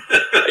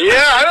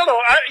 Yeah, I don't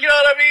know. You know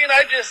what I mean?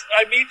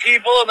 I meet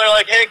people, and they're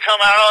like, hey, come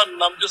out.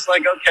 And I'm just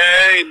like,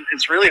 okay. And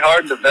it's really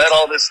hard to vet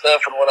all this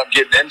stuff and what I'm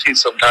getting into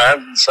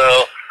sometimes. And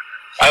so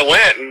I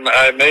went, and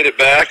I made it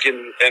back,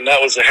 and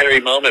that was a hairy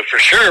moment for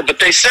sure. But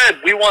they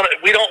said, we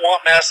don't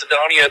want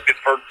Macedonia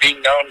for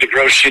being known to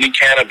grow shitty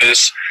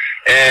cannabis.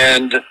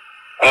 And,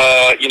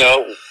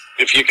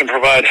 if you can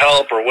provide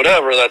help or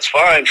whatever, that's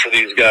fine for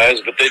these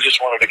guys. But they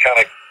just wanted to kind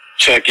of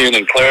check in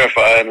and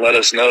clarify and let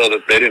us know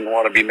that they didn't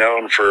want to be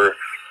known for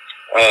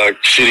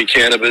shitty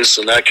cannabis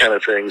and that kind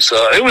of thing. So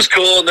it was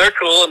cool, and they're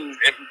cool,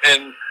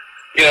 and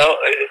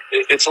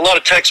it's a lot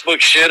of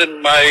textbook shit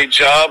in my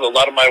job. A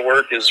lot of my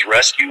work is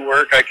rescue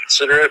work, I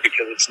consider it,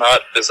 because it's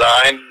not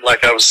design.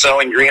 Like, I was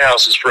selling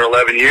greenhouses for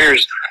 11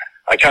 years.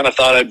 I kind of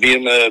thought I'd be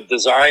in the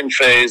design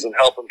phase and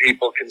helping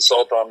people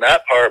consult on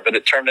that part, but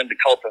it turned into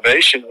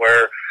cultivation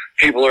where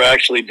people are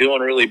actually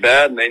doing really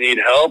bad and they need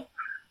help.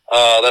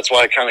 That's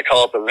why I kind of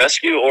call it the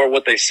rescue. Or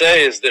what they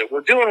say is that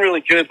we're doing really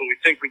good, but we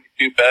think we can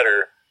do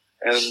better.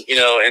 And,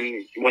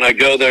 and when I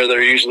go there,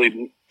 they're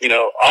usually,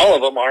 all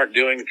of them aren't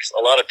doing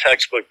a lot of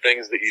textbook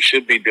things that you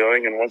should be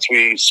doing. And once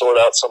we sort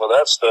out some of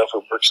that stuff,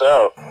 it works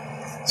out.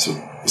 So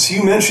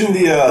you mentioned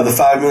the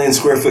 5 million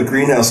square foot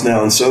greenhouse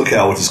now in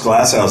SoCal, which is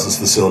Glass House's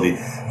facility.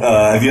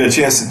 Have you had a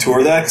chance to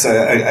tour that? Because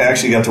I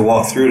actually got to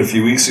walk through it a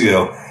few weeks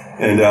ago.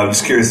 And I'm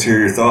just curious to hear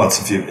your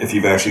thoughts if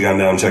you've actually gone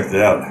down and checked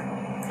it out.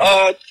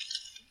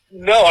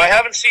 No, I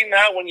haven't seen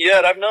that one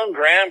yet. I've known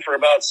Graham for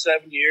about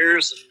 7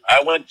 years,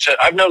 and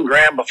I've known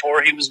Graham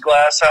before he was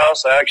Glass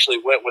House. I actually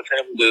went with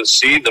him to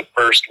see the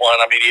first one.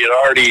 I mean, he had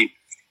already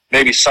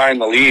maybe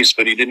signed the lease,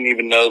 but he didn't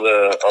even know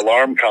the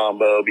alarm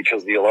combo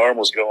because the alarm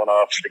was going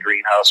off the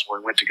greenhouse when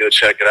we went to go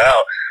check it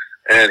out,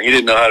 and he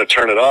didn't know how to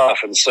turn it off.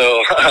 And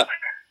so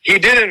he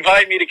did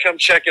invite me to come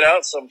check it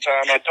out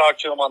sometime. I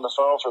talked to him on the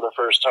phone for the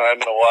first time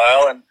in a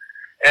while,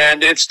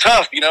 and it's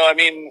tough, I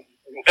mean,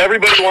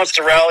 everybody wants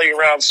to rally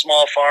around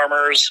small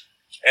farmers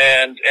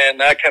and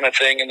that kind of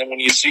thing. And then when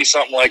you see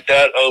something like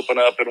that open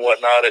up and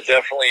whatnot, it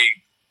definitely,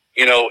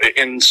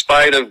 in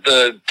spite of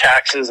the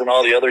taxes and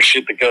all the other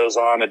shit that goes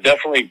on, it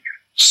definitely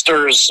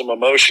stirs some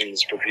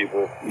emotions for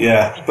people.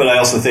 Yeah, but I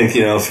also think,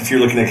 if you're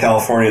looking at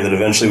California, that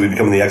eventually we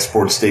become the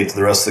export state to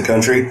the rest of the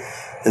country,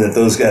 and that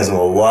those guys have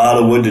a lot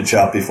of wood to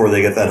chop before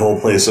they get that whole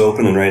place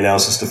open. And right now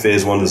it's just a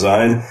phase one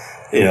design.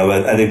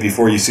 I think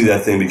before you see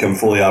that thing become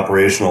fully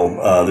operational,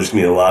 there's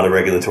going to be a lot of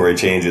regulatory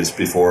changes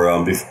before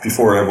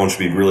everyone should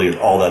be really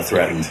all that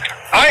threatened.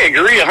 I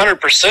agree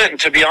 100%. And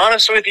to be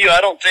honest with you,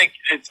 I don't think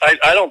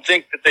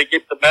that they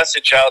get the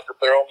message out that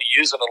they're only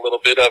using a little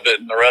bit of it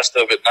and the rest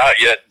of it not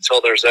yet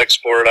until there's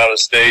export out of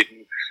state.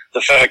 And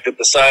the fact that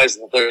the size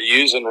that they're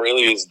using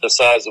really is the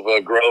size of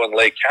a grow in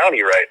Lake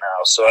County right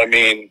now. So I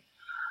mean,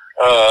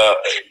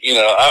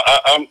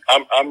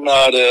 I'm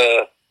not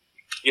a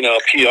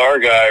PR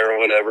guy or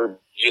whatever.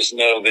 Just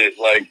know that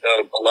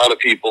a lot of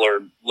people are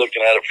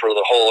looking at it for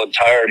the whole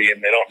entirety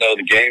and they don't know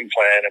the game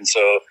plan. And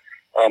so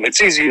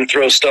it's easy to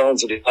throw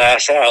stones at a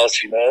Glass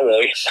House,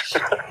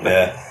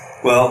 Yeah.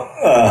 Well,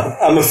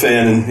 I'm a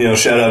fan, and,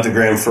 shout out to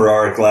Graham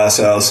Farrar at Glass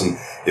House. And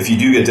if you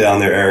do get down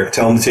there, Eric,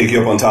 tell him to take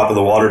you up on top of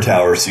the water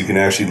tower so you can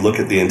actually look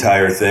at the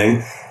entire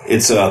thing.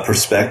 It's a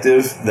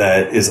perspective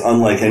that is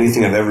unlike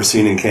anything I've ever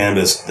seen in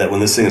cannabis, that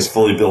when this thing is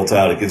fully built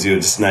out, it gives you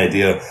just an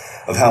idea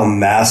of how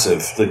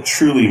massive,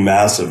 truly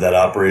massive that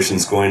operation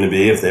is going to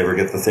be if they ever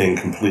get the thing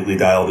completely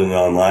dialed in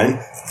online.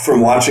 From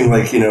watching,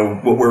 where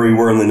we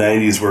were in the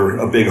 90s, where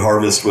a big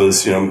harvest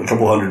was, a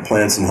couple hundred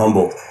plants in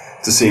Humboldt,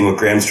 to seeing what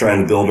Graham's trying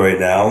to build right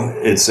now,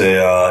 it's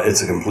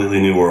a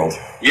completely new world.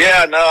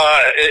 Yeah, no,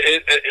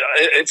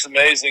 it's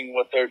amazing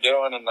what they're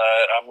doing, and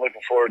I'm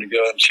looking forward to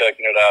going and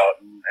checking it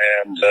out.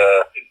 And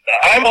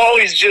I'm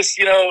always just,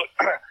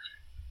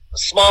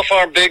 small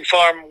farm, big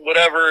farm,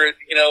 whatever,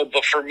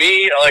 but for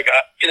me,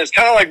 it's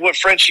kind of like what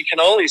Frenchy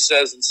Cannoli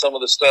says in some of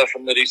the stuff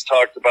and that he's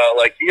talked about.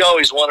 Like, he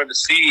always wanted to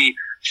see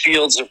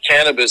fields of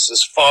cannabis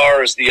as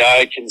far as the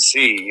eye can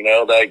see,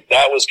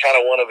 that was kind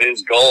of one of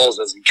his goals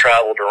as he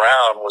traveled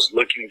around, was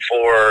looking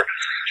for,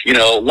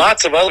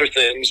 lots of other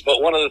things.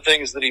 But one of the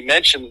things that he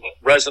mentioned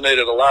that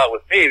resonated a lot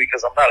with me,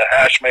 because I'm not a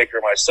hash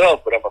maker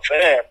myself, but I'm a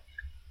fan,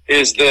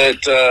 is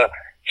that,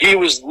 he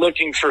was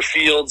looking for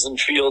fields and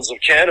fields of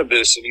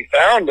cannabis, and he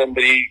found them,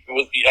 but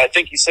I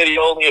think he said he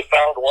only had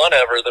found one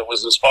ever that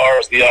was as far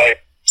as the eye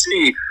could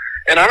see.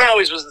 And I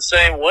always was the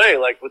same way.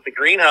 Like with the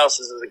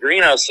greenhouses, as a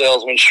greenhouse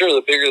salesman, sure,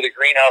 the bigger the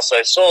greenhouse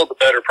I sold, the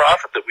better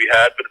profit that we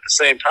had. But at the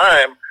same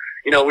time,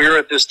 we were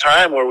at this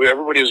time where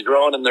everybody was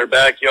growing in their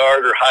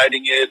backyard or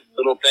hiding it,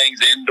 little things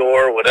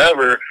indoor,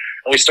 whatever.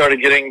 And we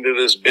started getting to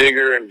this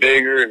bigger and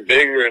bigger and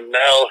bigger. And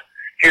now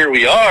here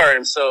we are.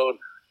 And so,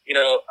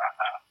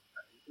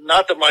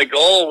 not that my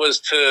goal was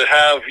to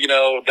have,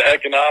 the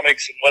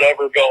economics and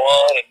whatever go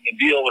on and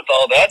deal with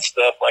all that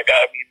stuff. Like,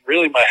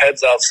 really my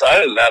head's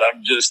outside of that.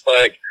 I'm just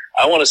like,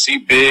 I want to see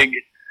big,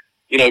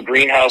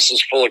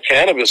 greenhouses full of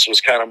cannabis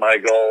was kind of my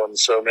goal. And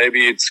so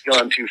maybe it's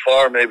gone too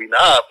far, maybe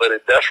not, but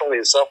it definitely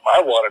is something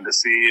I wanted to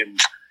see.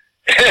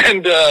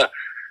 And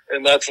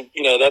that's,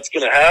 that's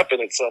going to happen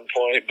at some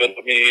point. But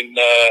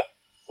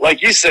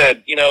like you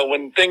said,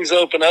 when things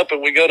open up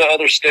and we go to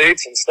other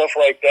states and stuff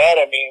like that,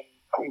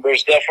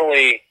 there's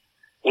definitely,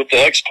 with the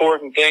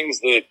export and things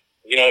that,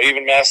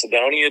 even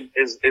Macedonia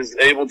is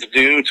able to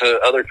do to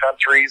other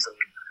countries, and,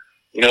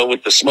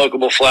 with the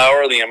smokable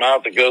flower, the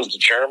amount that goes to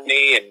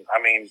Germany,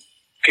 and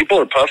people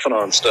are puffing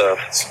on stuff.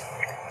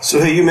 So,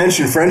 hey, you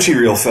mentioned Frenchie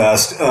real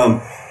fast.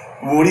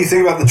 What do you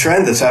think about the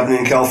trend that's happening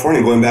in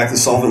California, going back to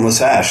solventless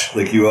hash?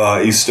 Like,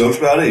 you stoked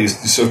about it? You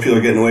stoked people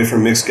are getting away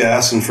from mixed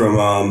gas and from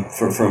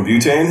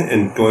butane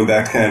and going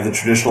back to kind of the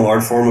traditional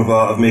art form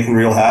of making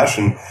real hash,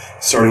 and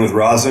starting with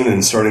rosin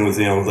and starting with,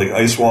 like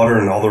ice water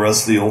and all the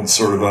rest of the old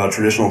sort of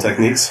traditional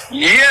techniques?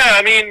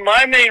 Yeah,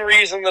 my main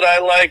reason that I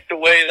like the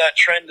way that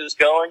trend is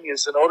going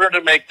is, in order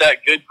to make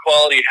that good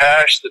quality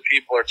hash that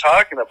people are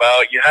talking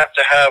about, you have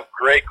to have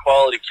great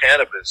quality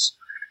cannabis.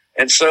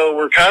 And so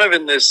we're kind of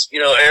in this,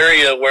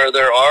 area where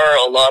there are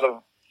a lot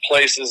of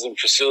places and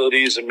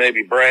facilities and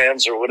maybe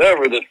brands or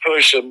whatever that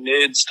push a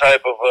mids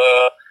type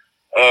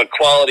of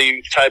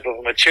quality type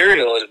of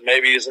material. It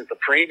maybe isn't the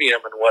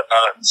premium and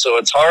whatnot. And so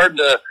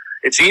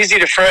it's easy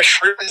to fresh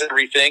freeze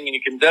everything, and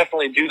you can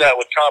definitely do that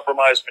with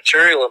compromised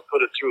material and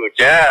put it through a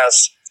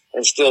gas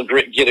and still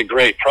get a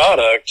great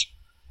product.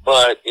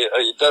 But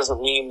it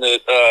doesn't mean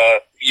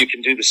that you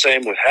can do the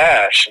same with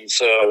hash. And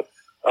so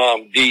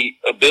the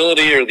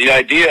ability, or the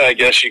idea, I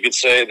guess you could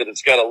say, that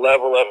it's got a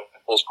level of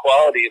people's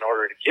quality in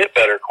order to get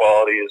better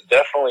quality is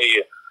definitely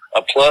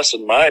a plus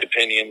in my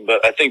opinion.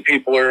 But I think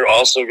people are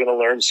also going to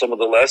learn some of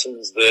the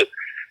lessons that,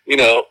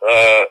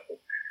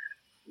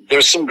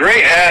 there's some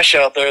great hash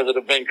out there that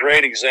have been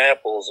great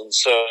examples. And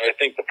so I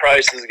think the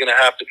price is going to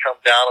have to come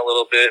down a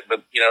little bit,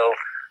 but,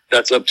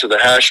 that's up to the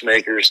hash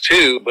makers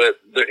too. But,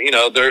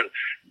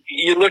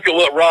 you look at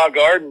what Raw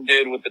Garden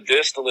did with the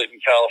distillate in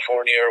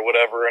California or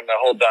whatever, and the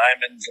whole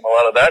diamonds and a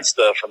lot of that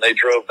stuff. And they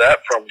drove that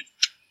from,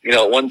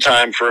 one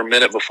time for a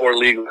minute before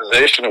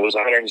legalization, it was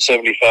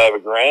 175 a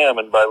gram.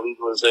 And by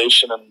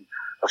legalization in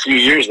a few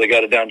years, they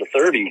got it down to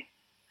 30.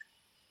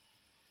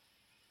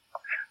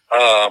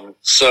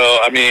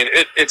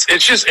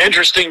 It's just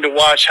interesting to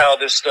watch how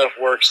this stuff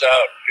works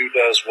out, who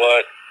does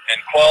what.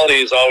 And quality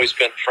has always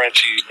been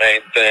Frenchie's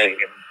main thing.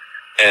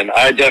 And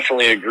I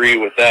definitely agree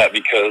with that,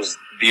 because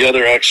the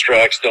other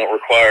extracts don't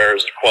require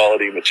as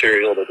quality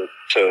material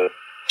to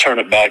turn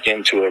it back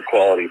into a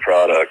quality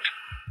product.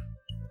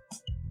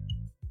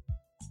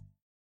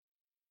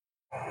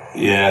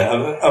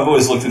 Yeah, I've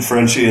always looked at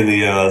Frenchie and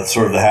the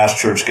sort of the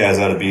hash church guys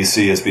out of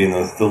BC as being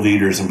the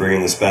leaders in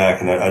bringing this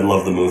back, and I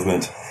love the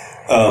movement.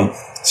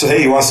 So,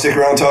 hey, you want to stick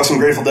around and talk some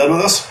Grateful Dead with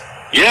us?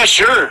 Yeah,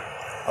 sure.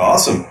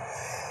 Awesome.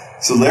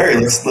 So, Larry,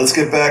 let's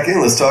get back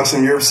in. Let's talk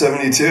some Europe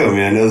 72.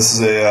 I know this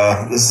is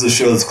a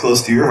show that's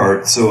close to your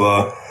heart.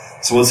 So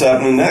what's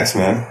happening next,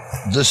 man?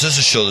 This is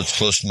a show that's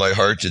close to my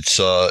heart.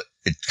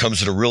 It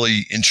comes at a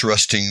really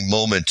interesting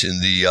moment in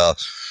the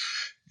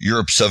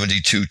Europe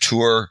 72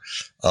 tour.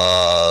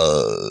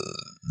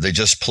 They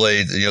just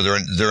played,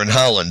 they're in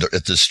Holland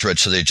at this stretch,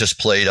 so they just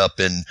played up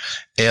in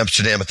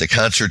Amsterdam at the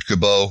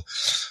Concertgebouw,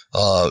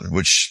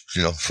 which,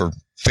 for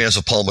fans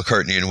of Paul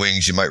McCartney and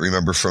Wings, you might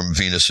remember from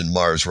Venus and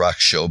Mars rock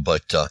show,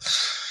 but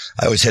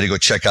I always had to go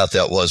check out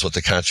what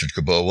the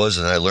Concertgebouw was,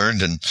 and I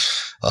learned, and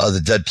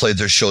the Dead played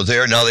their show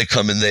there. Now they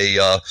come and they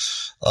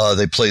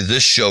play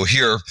this show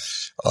here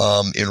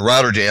in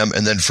Rotterdam,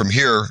 and then from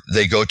here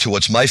they go to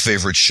what's my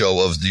favorite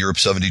show of the Europe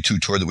 72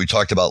 tour that we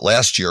talked about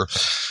last year,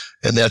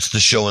 and that's the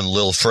show in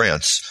Lille,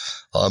 France.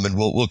 And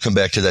we'll come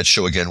back to that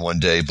show again one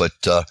day, but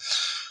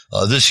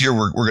this year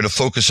we're going to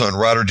focus on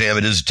Rotterdam.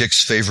 It is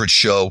Dick's favorite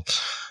show.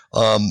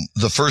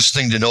 The first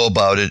thing to know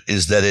about it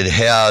is that it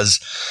has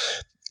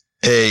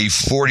a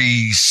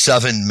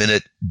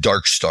 47-minute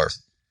Dark Star.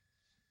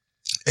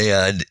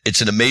 And it's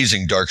an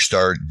amazing Dark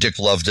Star. Dick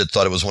loved it,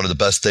 thought it was one of the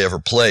best they ever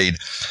played.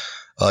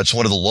 It's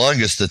one of the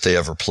longest that they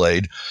ever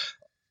played.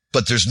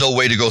 But there's no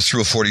way to go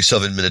through a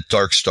 47-minute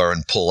Dark Star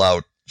and pull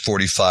out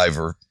 45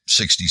 or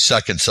 60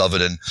 seconds of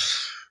it and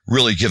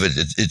really give it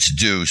its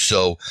due.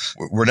 So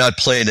we're not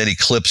playing any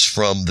clips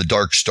from the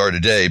Dark Star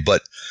today,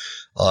 but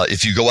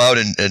if you go out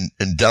and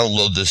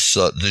download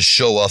this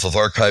show off of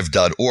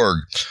archive.org,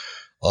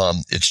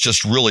 it's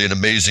just really an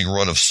amazing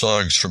run of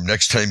songs, from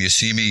Next Time You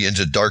See Me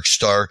into Dark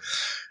Star,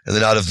 And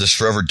then out of this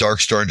Forever Dark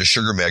Star into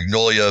Sugar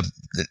Magnolia,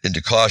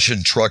 into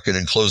Caution, Truck, and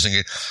then closing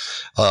it,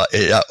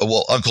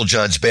 Uncle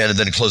John's Band, and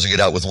then closing it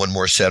out with One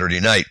More Saturday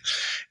Night.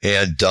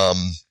 And,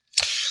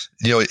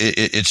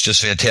 it's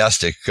just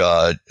fantastic.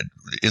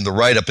 In the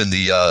write-up in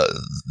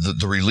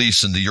the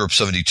release in the Europe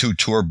 72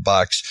 tour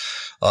box,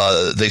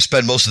 they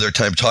spend most of their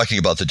time talking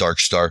about the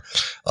Dark Star,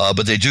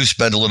 but they do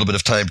spend a little bit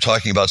of time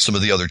talking about some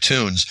of the other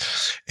tunes.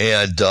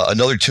 And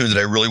another tune that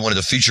I really wanted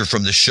to feature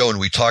from this show, and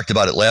we talked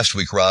about it last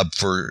week, Rob,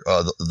 for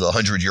the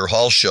 100-year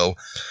Hall show,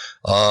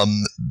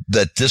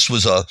 that this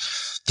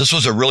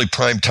was a really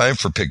prime time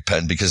for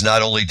Pigpen, because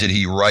not only did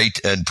he write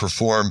and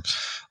perform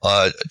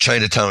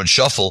Chinatown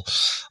Shuffle,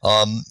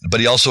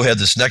 but he also had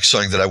this next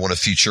song that I want to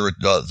feature,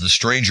 The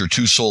Stranger,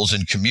 Two Souls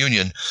in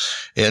Communion,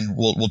 and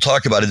we'll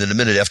talk about it in a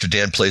minute after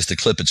Dan plays the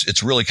clip.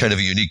 It's really kind of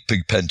a unique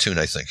Pigpen tune,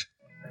 I think.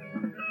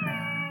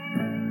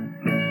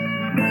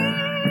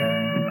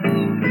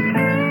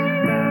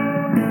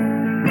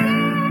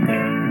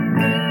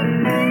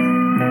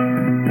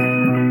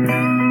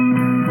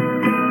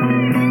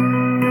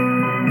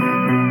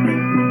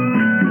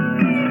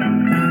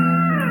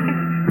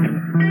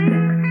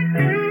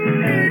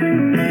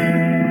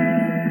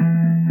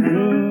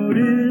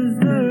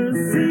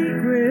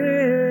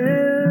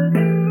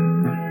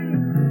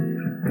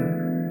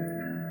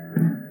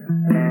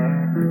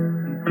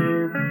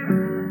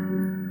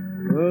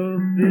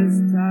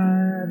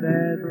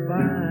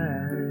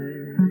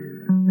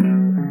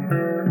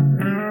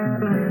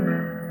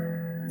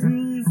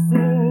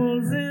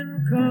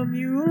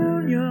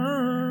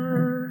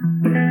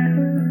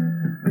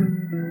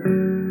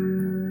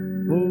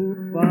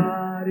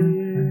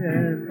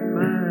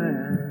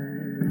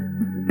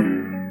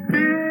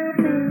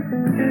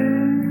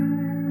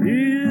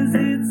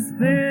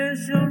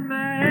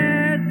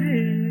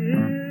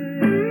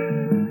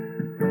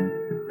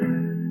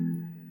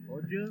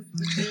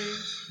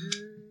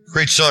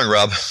 Great song,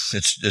 Rob.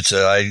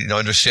 I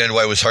understand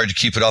why it was hard to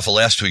keep it off of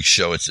last week's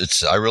show.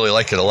 I really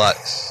like it a lot.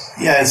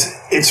 Yeah,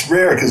 it's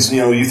rare because,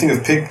 you think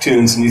of pig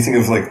tunes and you think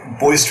of like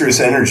boisterous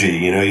energy.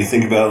 You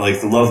think about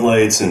like the Love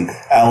Lights and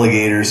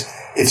Alligators.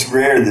 It's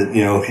rare that,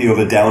 you have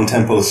a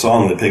down-tempo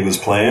song that Pig was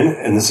playing,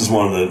 and this is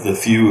one of the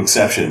few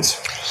exceptions.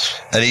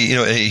 And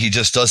he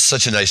just does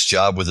such a nice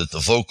job with it. The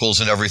vocals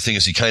and everything,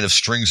 as he kind of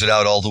strings it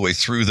out all the way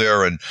through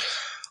there. And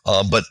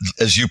but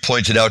as you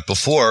pointed out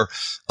before,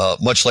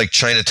 much like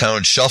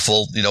Chinatown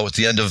Shuffle, at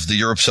the end of the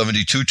Europe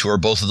 72 tour,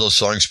 both of those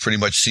songs pretty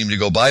much seem to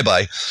go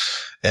bye-bye.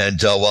 And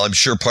while I'm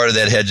sure part of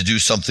that had to do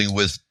something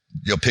with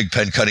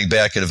Pigpen cutting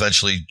back and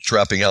eventually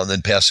dropping out and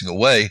then passing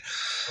away,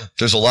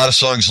 there's a lot of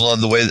songs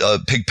along the way,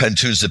 Pigpen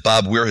tunes that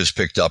Bob Weir has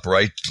picked up,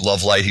 right?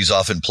 Love Light he's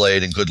often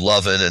played, and Good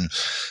Lovin', and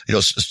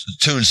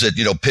tunes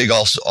that Pig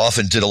also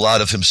often did a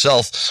lot of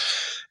himself.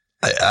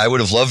 I would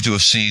have loved to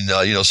have seen,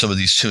 some of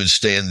these tunes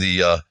stay in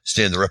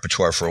the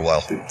repertoire for a while.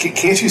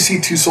 Can't you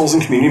see Two Souls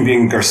in Communion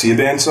being a Garcia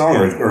Band song,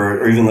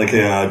 or even like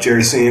a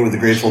Jerry singing it with the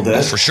Grateful Dead?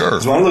 Oh, for sure.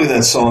 Because when I look at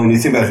that song and you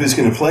think about who's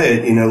going to play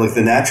it, like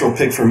the natural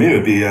pick for me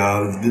would be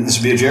this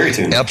would be a Jerry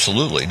tune.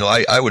 Absolutely. No,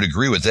 I would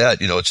agree with that.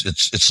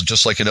 It's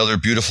just like another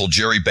beautiful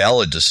Jerry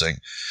ballad to sing,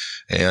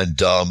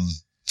 and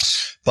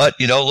but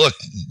look,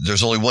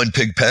 there's only one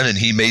Pigpen, and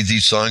he made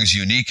these songs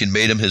unique and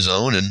made them his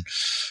own, and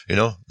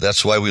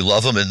that's why we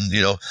love him. And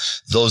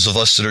those of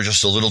us that are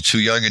just a little too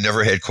young and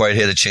never quite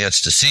had a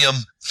chance to see him,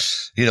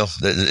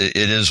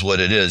 it is what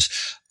it is.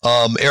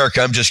 Eric,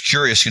 I'm just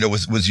curious,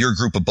 with your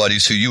group of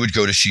buddies who you would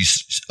go to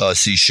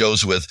see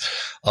shows with,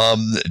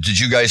 did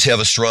you guys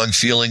have a strong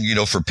feeling,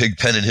 for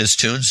Pigpen and his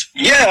tunes?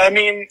 Yeah, I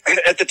mean,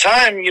 at the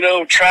time,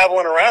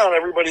 traveling around,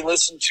 everybody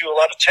listened to a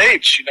lot of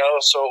tapes,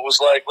 so it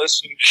was like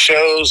listening to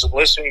shows and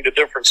listening to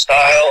different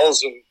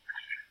styles, and,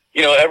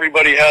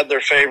 everybody had their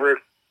favorite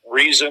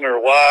reason or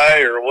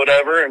why or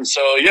whatever. And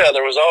so, yeah,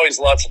 there was always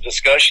lots of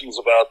discussions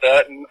about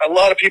that. And a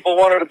lot of people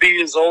wanted to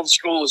be as old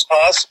school as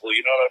possible.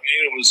 You know what I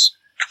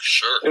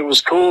mean? It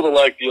was cool to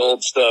like the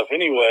old stuff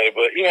anyway.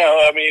 But,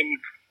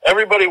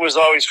 everybody was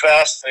always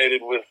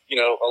fascinated with,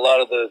 a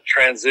lot of the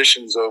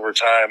transitions over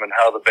time and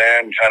how the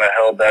band kind of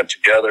held that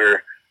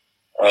together,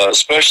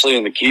 especially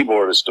in the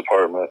keyboardist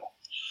department.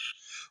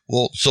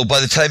 Well, so by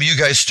the time you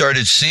guys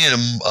started seeing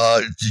him,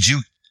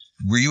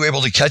 were you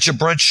able to catch a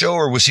Brent show,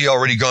 or was he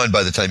already gone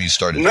by the time you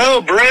started?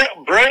 No, Brent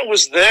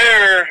was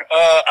there.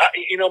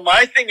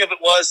 My thing of it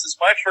is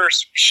my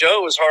first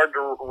show was hard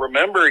to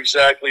remember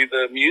exactly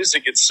the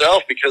music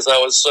itself because I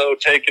was so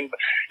taken.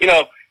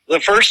 The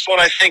first one,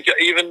 I think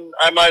even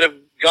I might have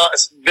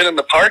been in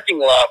the parking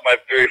lot my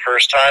very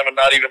first time and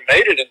not even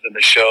made it into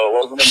the show. It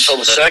wasn't until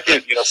the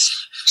second,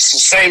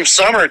 same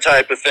summer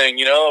type of thing.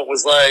 It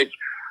was like,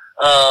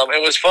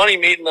 it was funny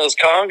meeting those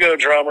Congo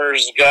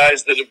drummers,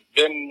 guys that have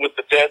been with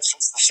the Dead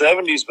since the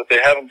 70s, but they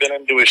haven't been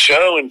into a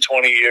show in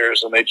 20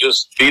 years, and they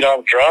just beat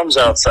on drums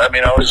outside. I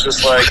mean, I was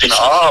just like in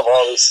awe of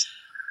all this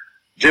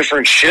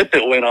different shit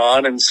that went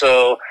on. And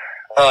so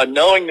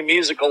knowing the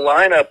musical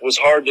lineup was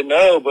hard to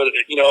know, but,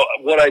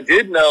 what I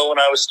did know when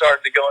I was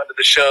starting to go into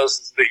the shows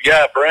is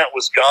that, Brent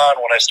was gone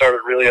when I started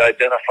really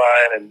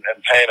identifying and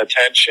paying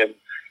attention.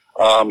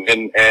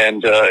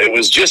 It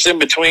was just in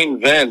between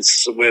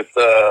Vince with,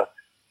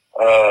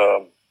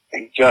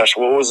 gosh,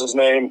 what was his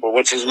name?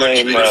 What's his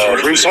name?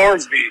 Bruce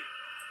Hornsby.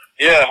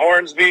 Yeah,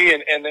 Hornsby,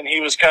 and then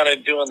he was kind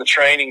of doing the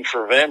training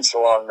for Vince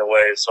along the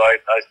way. So I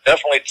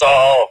definitely saw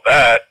all of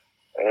that.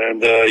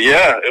 And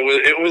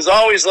it was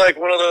always like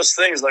one of those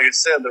things. Like I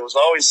said, there was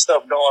always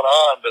stuff going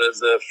on, but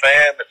as a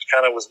fan that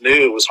kind of was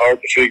new, it was hard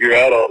to figure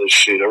out all this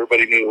shit.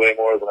 Everybody knew way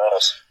more than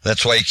us.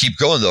 That's why you keep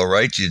going, though,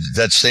 right?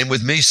 That's same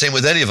with me, same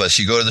with any of us.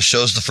 You go to the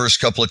shows the first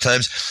couple of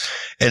times,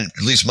 and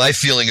at least my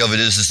feeling of it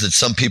is that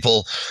some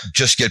people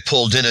just get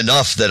pulled in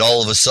enough that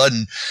all of a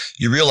sudden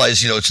you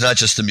realize, it's not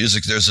just the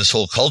music. There's this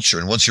whole culture,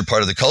 and once you're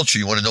part of the culture,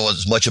 you want to know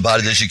as much about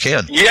it as you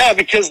can. Yeah,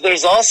 because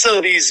there's also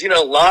these,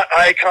 lot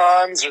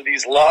icons or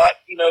these lot,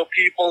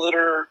 people that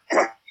are,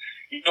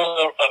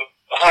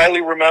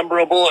 highly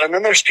rememberable. And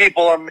then there's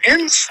people on the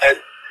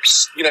inside,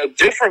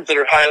 different that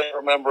are highly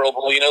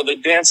rememberable. The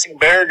dancing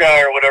bear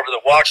guy or whatever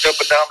that walked up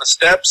and down the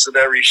steps at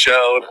every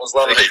show. It was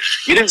like,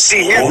 you didn't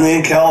see him. Only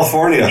in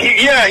California.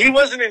 He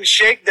wasn't in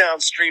Shakedown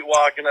Street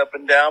walking up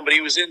and down, but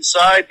he was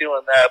inside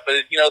doing that. But,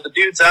 the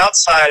dude's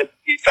outside.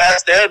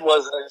 Fast Ed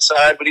wasn't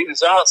inside, but he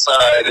was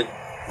outside. And,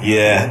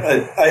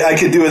 yeah, I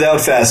could do without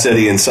Fast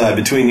Eddie inside.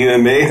 Between you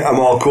and me, I'm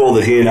all cool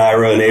that he and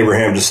Ira and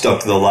Abraham just stuck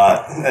to the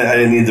lot. I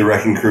didn't need the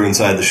wrecking crew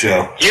inside the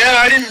show. Yeah,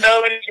 I didn't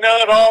know it,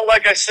 at all.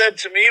 Like I said,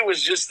 to me, it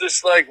was just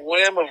this,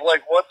 whim of,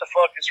 what the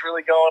fuck is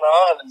really going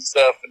on and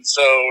stuff. And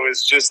so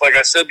it's just, like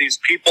I said, these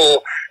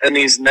people and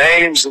these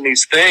names and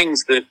these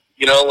things that,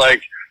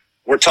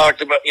 we're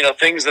talked about,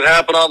 things that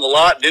happened on the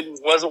lot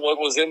wasn't what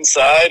was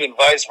inside and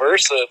vice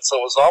versa. And so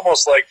it was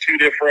almost like two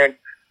different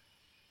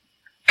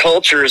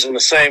cultures in the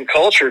same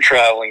culture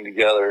traveling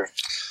together.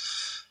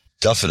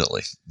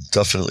 Definitely.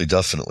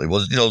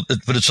 Well,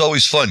 but it's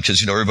always fun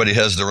because, everybody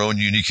has their own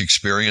unique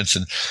experience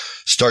and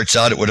starts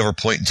out at whatever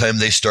point in time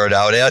they start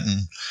out at.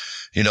 And,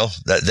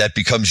 that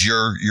becomes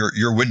your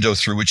window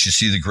through which you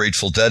see the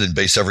Grateful Dead and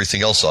base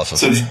everything else off of.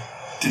 So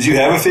did you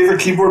have a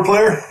favorite keyboard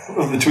player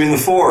between the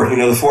four,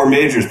 the four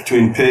majors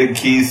between Pig,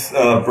 Keith,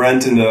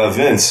 Brent, and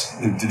Vince?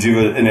 Did you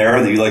have an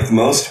era that you liked the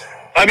most?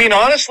 I mean,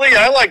 honestly,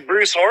 I like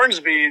Bruce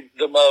Hornsby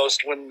the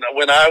most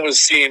when I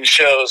was seeing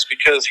shows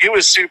because he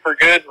was super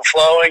good and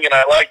flowing, and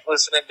I liked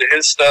listening to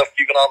his stuff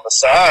even on the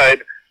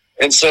side.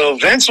 And so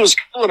Vince was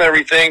cool and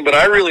everything, but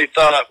I really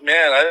thought,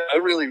 man, I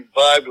really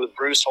vibed with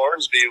Bruce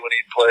Hornsby when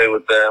he'd play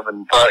with them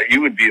and thought he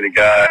would be the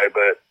guy,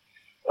 but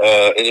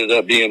ended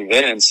up being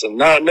Vince. And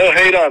no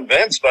hate on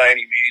Vince by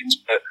any means,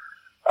 but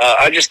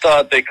I just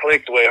thought they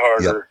clicked way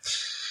harder. Yep.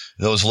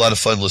 It was a lot of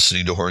fun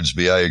listening to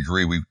Hornsby. I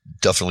agree. We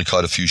definitely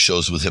caught a few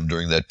shows with him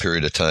during that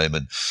period of time.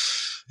 And,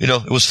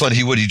 it was fun.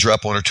 He'd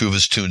drop one or two of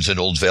his tunes in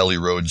Old Valley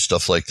Road and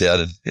stuff like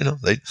that. And,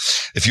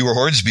 if you were a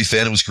Hornsby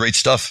fan, it was great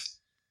stuff.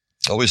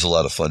 Always a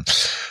lot of fun.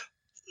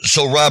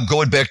 So, Rob,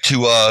 going back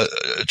to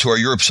our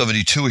Europe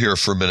 72 here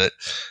for a minute,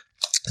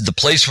 the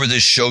place where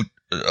this show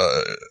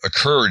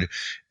occurred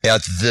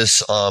at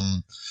this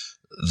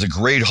the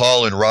Great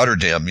Hall in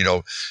Rotterdam,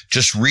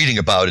 just reading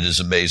about it is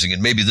amazing.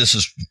 And maybe this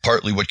is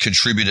partly what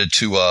contributed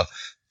to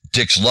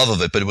Dick's love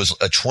of it, but it was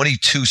a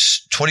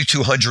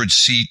 2,200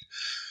 seat,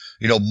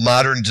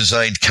 modern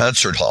designed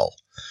concert hall.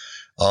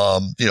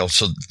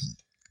 So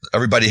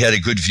everybody had a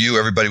good view.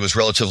 Everybody was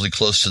relatively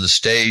close to the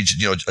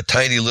stage, a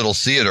tiny little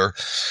theater.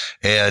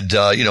 And,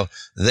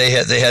 they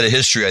had a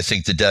history, I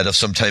think, the Dead, of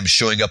sometimes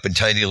showing up in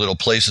tiny little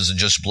places and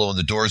just blowing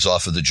the doors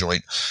off of the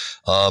joint.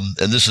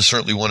 And this is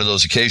certainly one of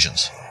those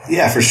occasions.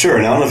 Yeah, for sure.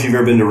 And I don't know if you've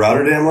ever been to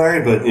Rotterdam,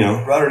 Larry, but,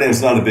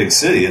 Rotterdam's not a big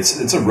city.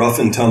 It's a rough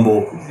and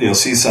tumble,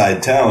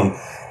 seaside town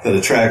that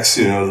attracts,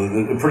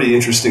 a pretty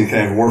interesting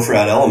kind of wharf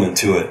rat element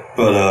to it.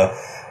 But,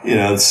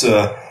 it's,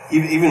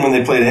 even when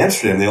they played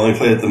Amsterdam, they only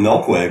played at the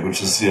Melkweg,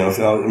 which is,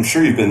 I'm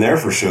sure you've been there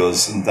for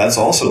shows, and that's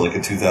also like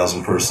a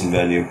 2,000 person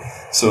venue.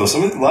 So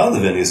a lot of the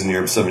venues in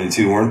Europe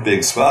 72 weren't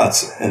big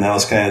spots, and that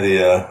was kind of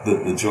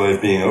the joy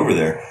of being over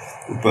there.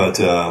 But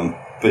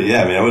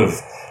yeah, I mean, I would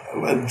have,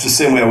 just the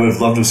same way I would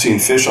have loved to have seen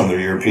Phish on their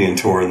European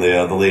tour in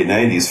the late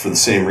 90s for the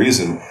same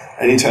reason.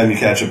 Anytime you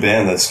catch a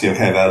band that's, kind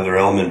of out of their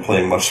element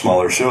playing much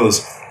smaller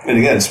shows. And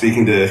again,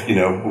 speaking to,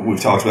 what we've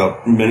talked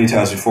about many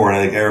times before, and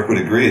I think Eric would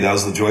agree, that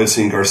was the joy of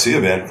seeing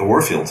Garcia Band at the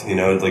Warfield,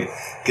 like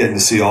getting to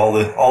see all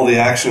the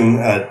action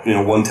at,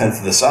 1/10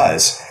 of the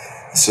size.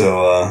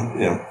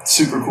 So,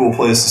 super cool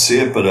place to see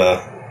it. But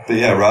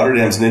yeah,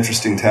 Rotterdam's an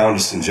interesting town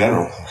just in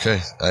general.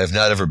 Okay. I have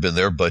not ever been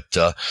there, but,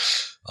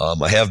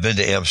 I have been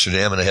to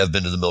Amsterdam and I have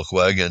been to the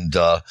Melkweg, and,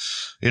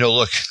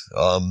 look,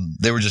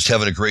 they were just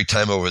having a great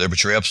time over there,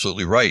 but you're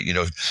absolutely right.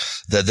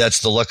 That's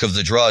the luck of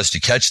the draw, is to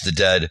catch the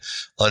Dead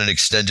on an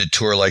extended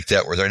tour like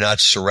that, where they're not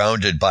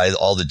surrounded by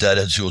all the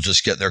Deadheads who will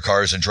just get in their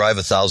cars and drive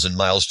 1,000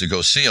 miles to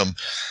go see them.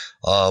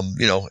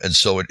 And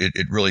so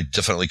it really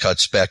definitely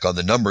cuts back on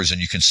the numbers,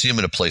 and you can see them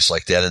in a place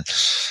like that. And,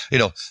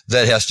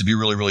 that has to be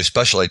really, really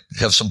special. I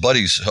have some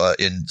buddies,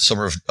 in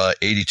summer of,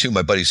 82,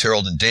 my buddies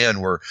Harold and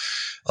Dan were,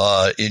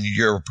 in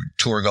Europe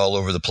touring all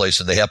over the place,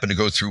 and they happened to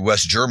go through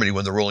West Germany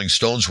when the Rolling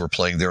Stones were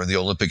playing there in the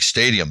Olympic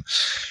Stadium.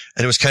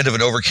 And it was kind of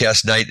an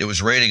overcast night. It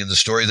was raining. And the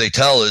story they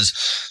tell is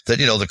that,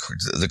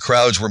 the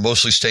crowds were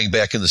mostly staying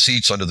back in the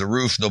seats under the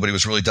roof. Nobody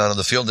was really down on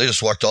the field. They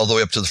just walked all the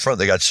way up to the front.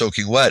 They got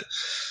soaking wet.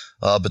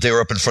 But they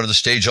were up in front of the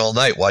stage all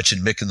night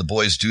watching Mick and the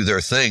boys do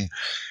their thing.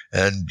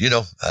 And,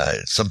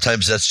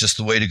 sometimes that's just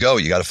the way to go.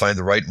 You got to find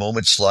the right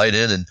moment, slide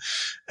in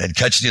and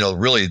catch,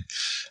 really,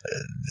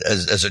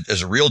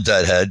 as a real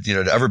Deadhead,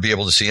 to ever be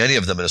able to see any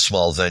of them in a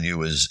small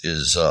venue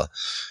is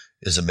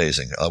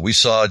amazing. We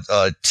saw,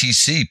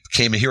 TC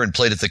came here and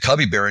played at the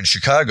Cubby Bear in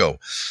Chicago,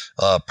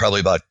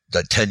 probably about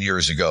 10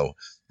 years ago.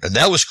 And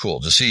that was cool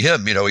to see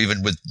him,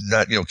 even with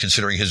not,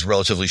 considering his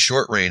relatively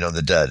short reign on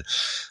the Dead.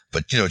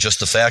 But, just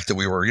the fact that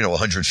we were,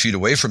 100 feet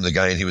away from the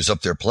guy and he was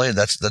up there playing,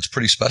 that's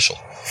pretty special.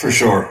 For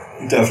sure.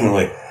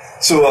 Definitely.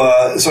 So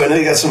I know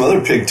you got some other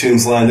Pig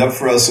tunes lined up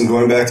for us, and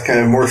going back to kind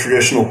of more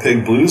traditional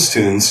Pig blues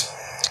tunes.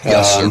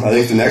 Yes, sir. I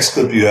think the next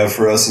clip you have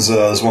for us is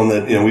one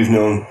that, we've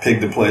known Pig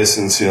to play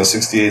since,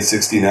 68,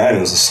 69. It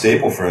was a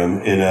staple for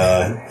him in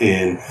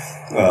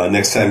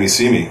Next Time You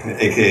See Me,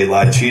 aka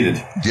Lie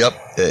Cheated. Yep.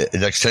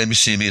 Next Time You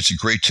See Me. It's a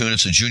great tune.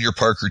 It's a Junior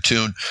Parker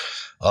tune.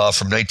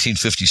 From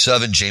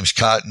 1957, James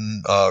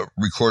Cotton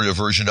recorded a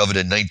version of it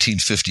in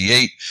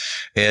 1958,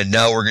 and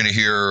now we're going to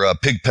hear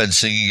Pigpen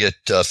singing it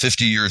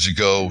 50 years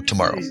ago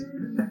tomorrow.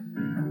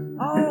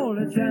 All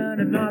the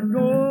China not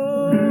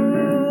gold.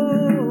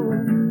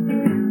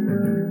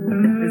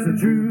 It's a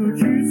true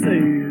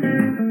say.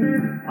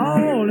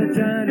 All the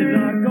China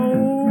not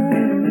gold.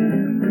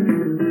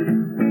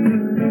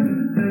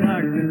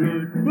 Like the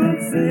good book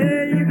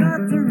say, you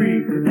got to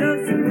read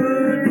just the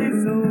word you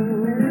sow.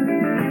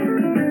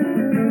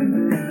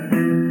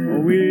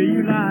 Will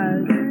you lie,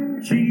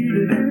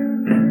 cheated,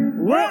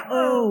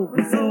 whoa,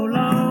 for so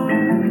long?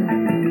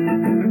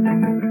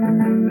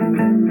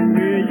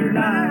 Will you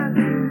lie,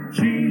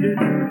 cheated,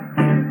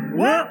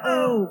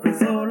 whoa, for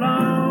so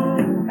long?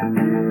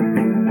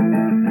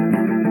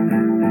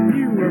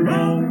 You were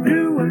wrong to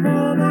a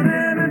woman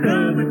and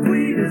another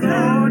queen is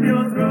on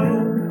your throne.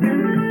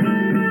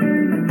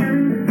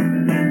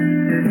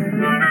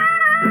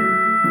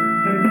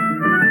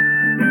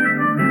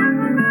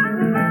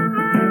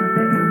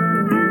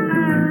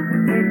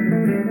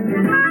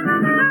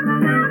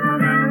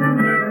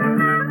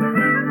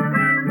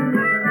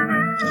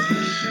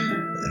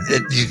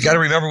 You got to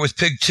remember with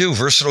Pig too,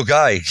 versatile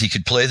guy. He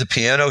could play the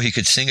piano, he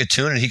could sing a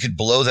tune, and he could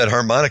blow that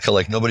harmonica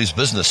like nobody's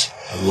business.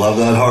 I love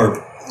that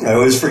harp. I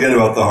always forget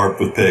about the harp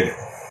with Pig.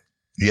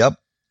 Yep.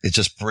 It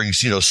just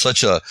brings,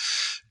 such a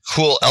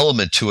cool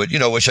element to it,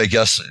 which I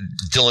guess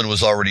Dylan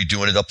was already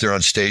doing it up there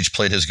on stage,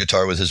 played his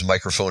guitar with his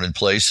microphone in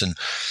place, and,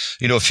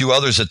 a few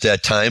others at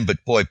that time.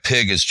 But boy,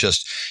 Pig is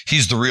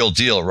he's the real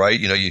deal, right?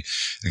 A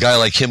guy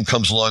like him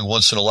comes along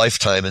once in a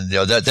lifetime. And,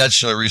 that's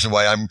the reason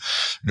why I'm,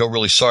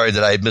 really sorry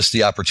that I missed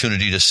the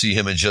opportunity to see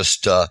him and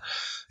just,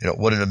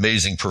 what an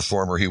amazing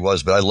performer he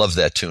was. But I love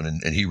that tune,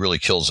 and he really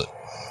kills it.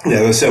 Yeah,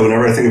 as I said,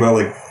 whenever I think about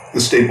like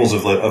the staples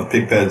of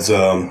Pigpen's,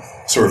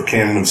 sort of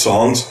canon of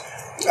songs,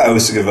 I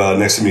always think of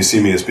Next Time You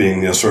See Me as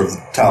being, sort of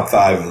the top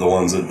 5 of the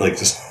ones that like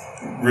just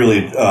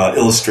really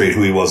illustrate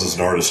who he was as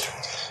an artist.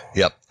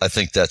 Yep, I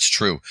think that's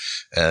true.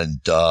 And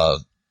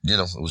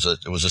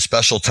it was a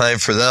special time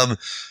for them.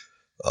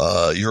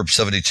 Europe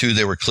 72,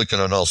 they were clicking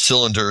on all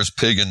cylinders,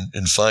 Pig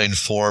in fine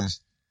form.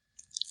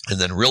 And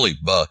then really,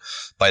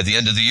 by the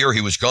end of the year,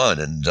 he was gone.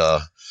 And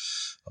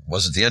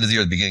was it the end of the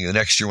year, the beginning of the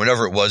next year,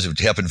 whenever it was, it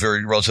happened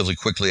relatively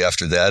quickly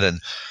after that.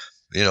 And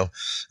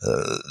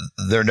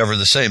they're never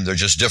the same. They're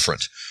just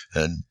different.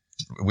 And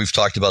we've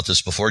talked about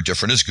this before.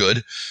 Different is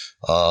good.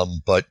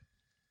 But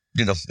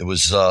it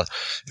was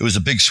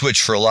a big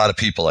switch for a lot of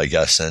people, I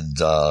guess. And,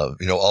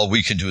 all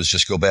we can do is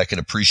just go back and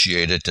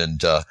appreciate it.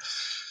 And,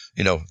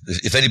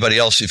 if anybody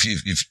else, if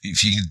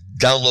you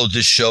download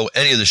this show,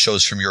 any of the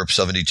shows from Europe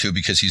 72,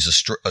 because he's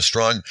a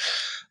strong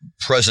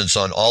presence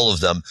on all of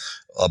them.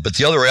 But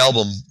the other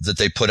album that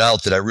they put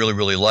out that I really,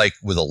 really like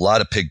with a lot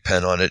of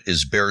Pigpen on it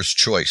is Bear's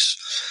Choice.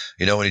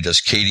 And he does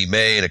Katie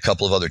May and a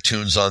couple of other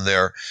tunes on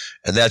there.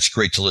 And that's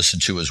great to listen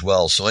to as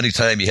well. So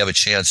anytime you have a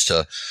chance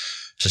to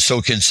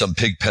soak in some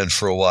Pigpen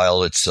for a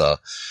while, it's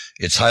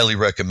highly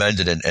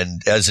recommended.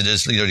 And as it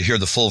is, to hear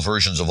the full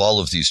versions of all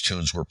of these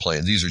tunes we're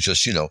playing, these are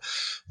just,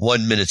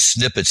 1 minute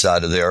snippets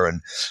out of there.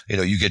 And,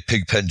 you get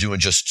Pigpen doing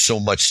just so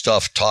much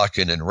stuff,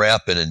 talking and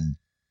rapping and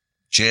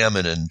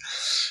jamming and,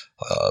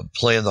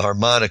 playing the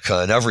harmonica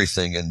and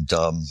everything. And,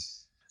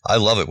 I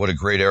love it. What a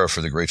great era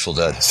for the Grateful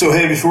Dead. So,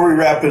 hey, before we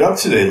wrap it up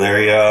today,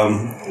 Larry,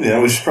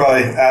 we should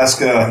probably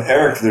ask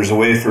Eric if there's a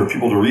way for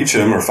people to reach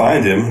him or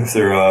find him if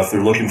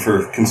they're looking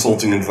for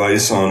consulting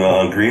advice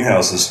on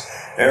greenhouses.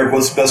 Eric,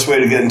 what's the best way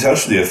to get in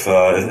touch with you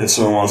if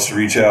someone wants to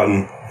reach out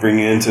and bring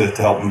you in to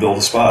help them build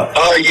a spot?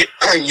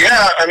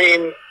 Yeah, I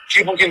mean,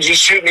 people can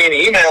just shoot me an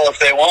email if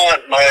they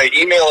want. My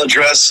email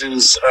address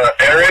is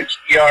Eric,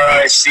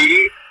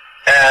 ERIC,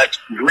 at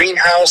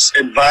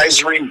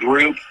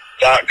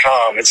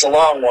greenhouseadvisorygroup.com. It's a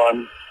long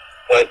one,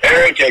 but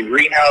Eric at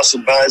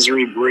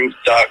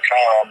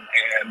greenhouseadvisorygroup.com.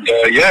 And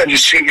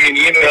just shoot me an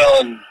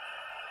email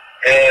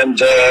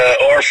and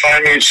or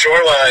find me at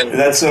Shoreline.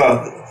 That's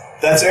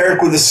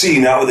Eric with a C,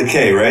 not with a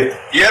K, right?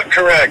 Yep,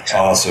 correct.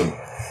 Awesome.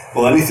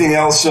 Well, anything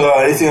else you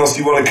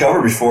want to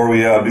cover before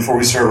we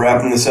start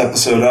wrapping this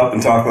episode up and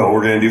talk about what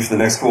we're going to do for the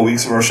next couple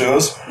weeks of our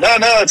shows? No,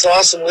 it's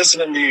awesome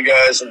listening to you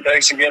guys, and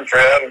thanks again for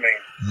having me.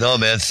 No,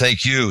 man,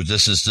 thank you.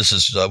 This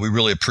is we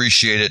really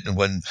appreciate it. And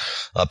when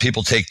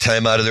people take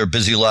time out of their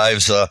busy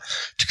lives to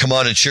come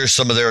on and share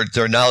some of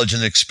their knowledge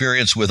and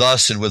experience with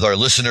us and with our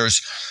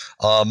listeners,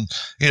 and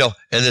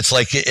it's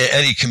like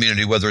any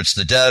community, whether it's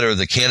the dead or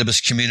the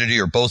cannabis community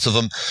or both of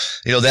them,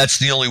 that's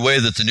the only way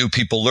that the new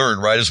people learn,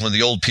 right? Is when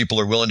the old people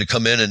are willing to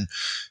come in and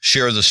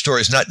share the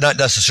stories, not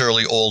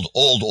necessarily old,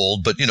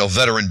 but,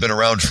 veteran, been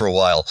around for a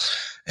while.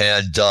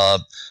 And,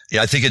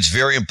 I think it's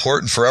very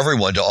important for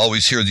everyone to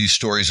always hear these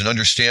stories and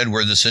understand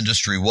where this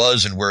industry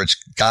was and where it's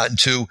gotten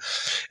to.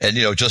 And,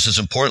 just as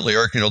importantly,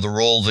 Eric, the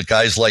role that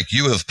guys like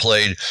you have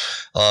played,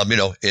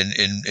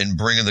 in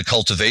bringing the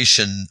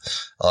cultivation,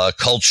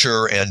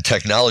 culture and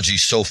technology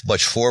so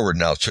much forward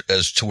now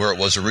as to where it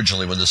was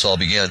originally when this all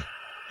began.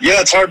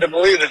 Yeah, it's hard to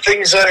believe the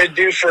things that I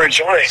do for a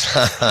joint.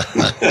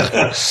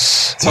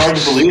 It's hard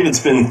to believe. It's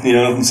been,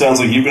 it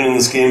sounds like you've been in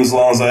this game as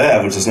long as I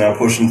have, which is now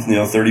pushing,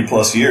 30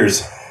 plus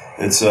years.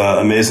 It's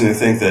amazing to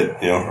think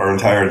that, our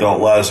entire adult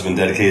lives have been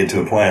dedicated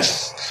to a plant.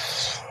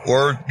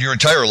 Or your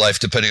entire life,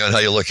 depending on how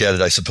you look at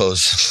it, I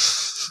suppose.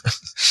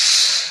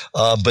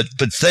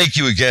 But thank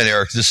you again,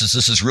 Eric. This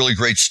is really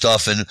great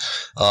stuff, and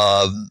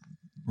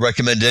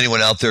recommend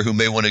anyone out there who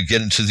may want to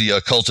get into the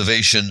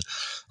cultivation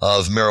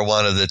of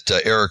marijuana that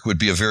Eric would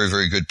be a very,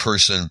 very good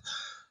person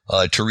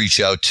to reach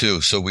out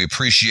to. So we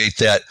appreciate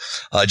that.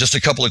 Just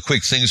a couple of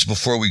quick things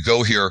before we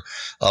go here.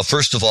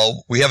 First of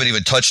all, we haven't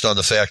even touched on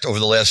the fact over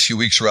the last few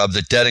weeks, Rob,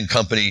 that Dead &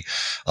 Company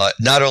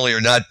not only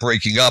are not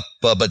breaking up,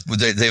 but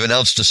they've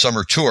announced a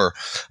summer tour.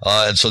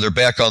 And so they're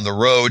back on the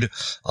road.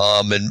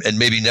 And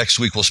maybe next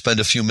week we'll spend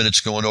a few minutes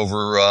going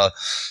over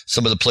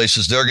some of the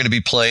places they're going to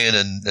be playing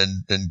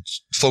and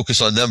focus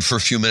on them for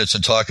a few minutes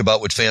and talk about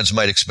what fans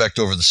might expect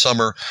over the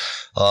summer.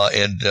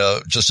 And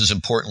just as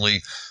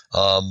importantly,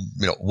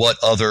 what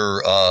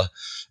other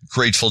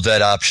Grateful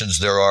Dead options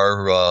there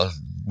are,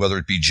 whether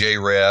it be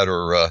J-Rad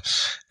or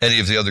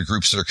any of the other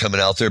groups that are coming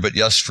out there. But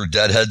yes, for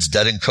Deadheads,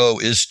 Dead & Co.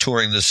 is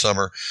touring this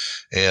summer.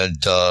 And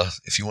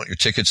if you want your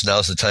tickets,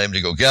 now's the time to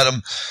go get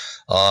them.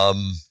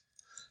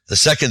 The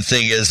second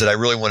thing is that I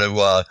really want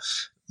to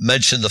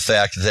mention the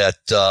fact that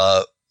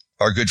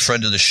our good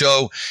friend of the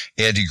show,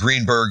 Andy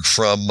Greenberg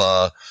from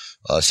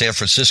San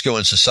Francisco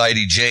and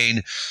Society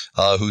Jane,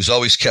 who's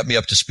always kept me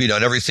up to speed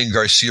on everything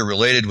Garcia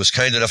related, was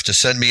kind enough to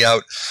send me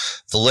out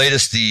the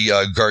latest, the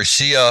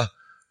Garcia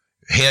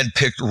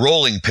hand-picked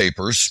rolling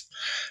papers.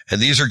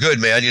 And these are good,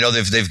 man.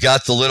 They've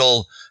got the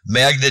little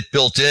magnet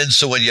built in,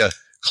 so when you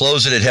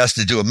close it, it has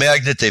to do a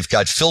magnet. They've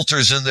got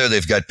filters in there.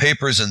 They've got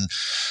papers and,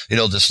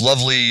 this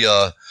lovely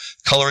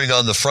coloring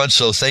on the front.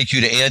 So thank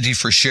you to Andy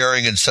for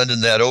sharing and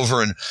sending that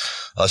over. And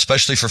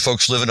especially for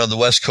folks living on the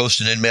West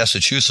Coast and in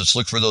Massachusetts,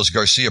 look for those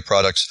Garcia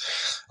products.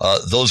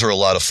 Those are a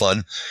lot of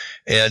fun.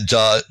 And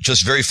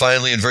just very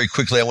finally and very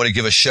quickly, I want to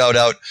give a shout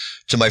out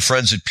to my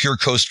friends at Pure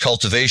Coast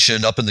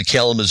Cultivation up in the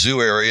Kalamazoo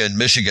area in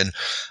Michigan.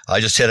 I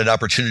just had an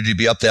opportunity to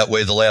be up that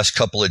way the last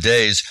couple of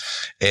days,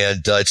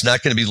 and it's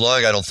not going to be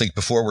long, I don't think,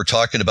 before we're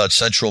talking about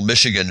Central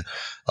Michigan,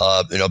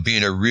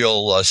 being a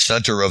real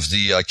center of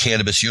the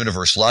cannabis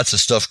universe. Lots of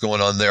stuff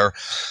going on there,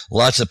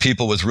 lots of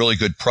people with really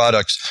good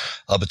products.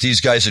 But these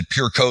guys at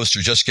Pure Coast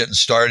are just getting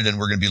started, and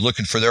we're going to be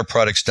looking for their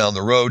products down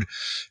the road.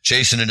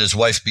 Jason and his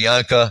wife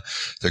Bianca,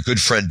 their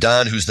good friend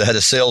Don, who's the head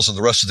of sales, and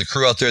the rest of the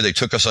crew out there, they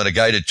took us on a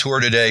guided tour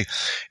today,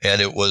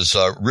 and it was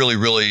really,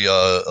 really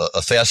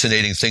a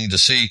fascinating thing to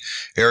see.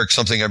 Eric,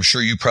 something I'm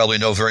sure you probably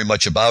know very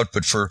much about,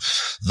 but for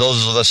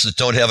those of us that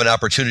don't have an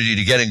opportunity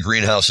to get in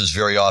greenhouses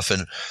very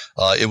often,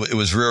 it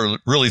was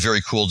really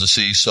very cool to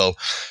see. So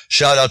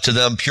shout out to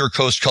them, Pure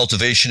Coast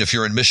Cultivation. If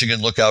you're in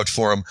Michigan, look out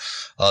for them.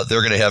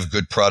 They're going to have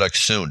good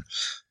products soon.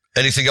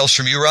 Anything else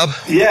from you, Rob?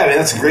 Yeah,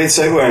 that's a great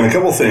segue on a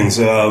couple things.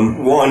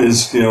 One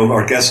is,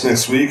 our guest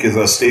next week is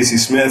Stacy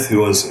Smith,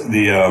 who was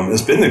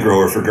has been the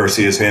grower for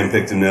Garcia's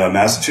Handpicked in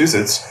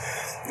Massachusetts,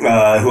 who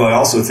I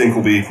also think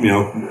will be,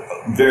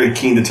 very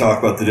keen to talk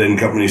about the Dead &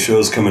 Company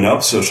shows coming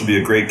up. So she'll be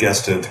a great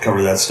guest to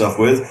cover that stuff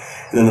with.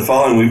 And then the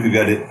following week, we've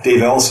got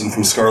Dave Ellison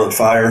from Scarlet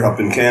Fire up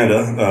in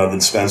Canada, the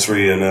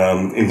dispensary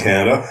in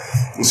Canada.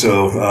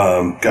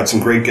 So got some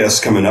great guests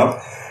coming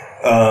up.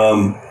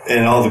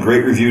 And I'll have a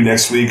great review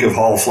next week of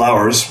Hall of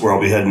Flowers, where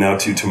I'll be heading out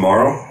to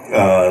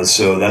tomorrow.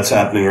 So that's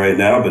happening right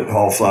now. But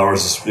Hall of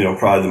Flowers is,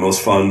 probably the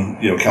most fun,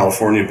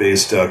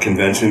 California-based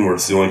convention, where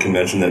it's the only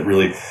convention that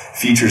really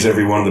features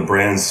every one of the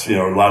brands, a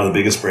lot of the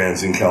biggest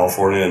brands in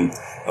California and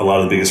a lot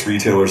of the biggest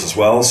retailers as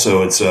well.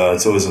 So it's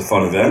always a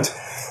fun event.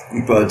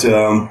 But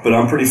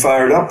I'm pretty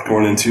fired up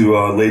going into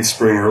late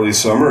spring, early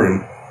summer,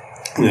 and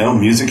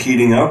music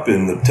heating up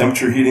and the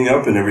temperature heating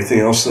up and everything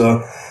else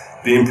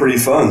being pretty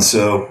fun.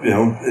 So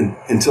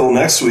until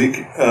next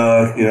week,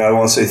 I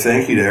want to say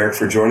thank you to Eric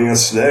for joining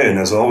us today, and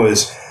as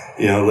always,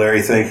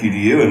 Larry, thank you to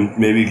you, and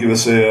maybe give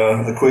us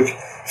a quick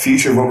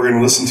feature of what we're going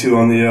to listen to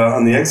on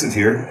the exit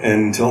here.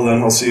 And until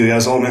then, I'll see you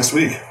guys all next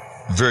week.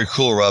 Very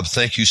cool, Rob.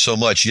 Thank you so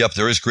much. Yep,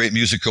 there is great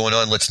music going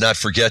on. Let's not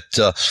forget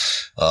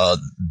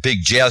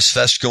big Jazz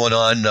Fest going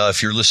on.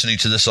 If you're listening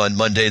to this on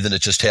Monday, then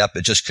it just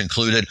happened. It just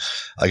concluded.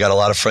 I got a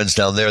lot of friends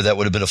down there. That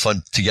would have been a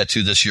fun to get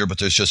to this year, but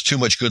there's just too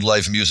much good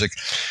live music,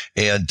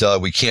 and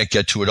we can't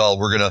get to it all.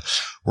 We're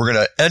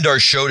gonna end our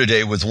show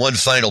today with one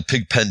final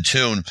Pigpen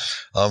tune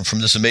from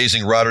this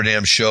amazing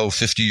Rotterdam show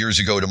 50 years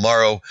ago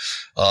tomorrow,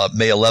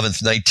 May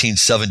 11th,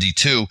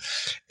 1972,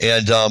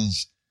 and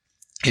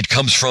it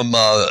comes from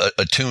a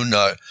tune,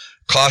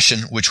 Caution,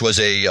 which was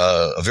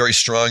a very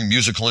strong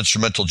musical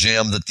instrumental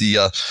jam that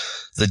the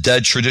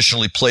Dead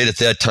traditionally played at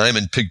that time,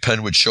 and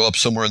Pigpen would show up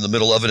somewhere in the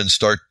middle of it and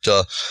start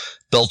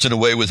belting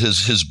away with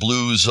his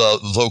blues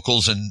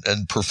vocals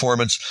and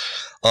performance.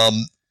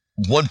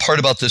 One part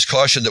about this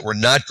Caution that we're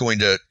not going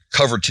to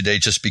cover today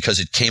just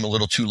because it came a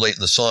little too late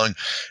in the song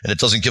and it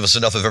doesn't give us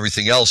enough of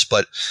everything else,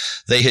 but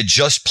they had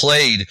just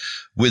played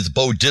with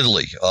Bo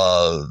Diddley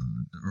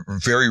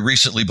very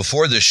recently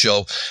before this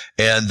show,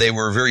 and they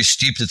were very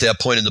steeped at that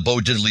point in the Bo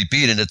Diddley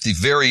beat, and at the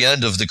very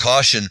end of the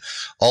Caution,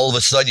 all of a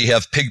sudden you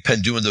have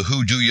Pigpen doing the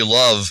Who Do You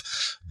Love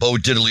Bo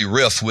Diddley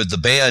riff with the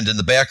band in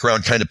the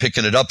background kind of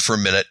picking it up for a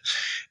minute,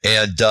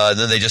 and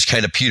then they just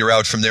kind of peter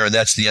out from there, and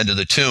that's the end of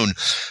the tune.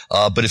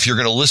 But if you're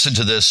going to listen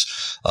to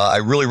this, I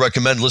really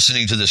recommend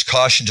listening to this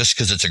Caution just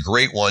because it's a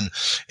great one,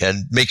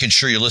 and making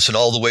sure you listen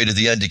all the way to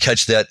the end to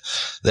catch that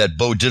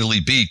Bo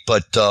Diddley beat.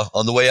 But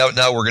on the way out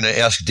now, we're going to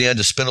ask Dan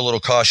to spin a little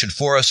Caution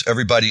for us.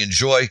 Everybody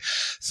enjoy.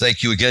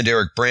 Thank you again to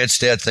Eric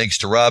Branstad. Thanks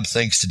to Rob.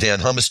 Thanks to Dan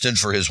Humiston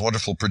for his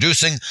wonderful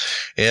producing.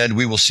 And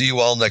we will see you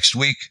all next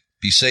week.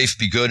 Be safe,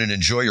 be good, and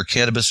enjoy your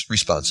cannabis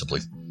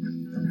responsibly.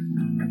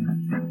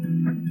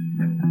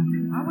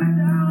 I went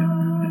down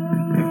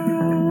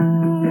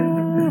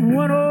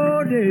one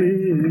old day.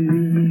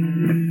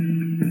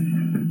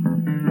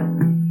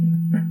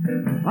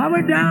 I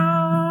went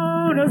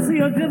down to see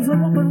a gypsy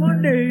woman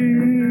one day.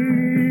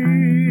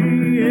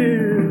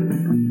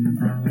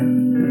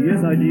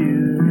 Yes, I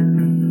did.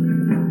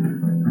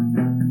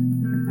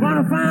 Want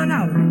to find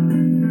out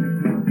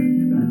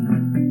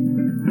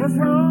what's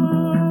wrong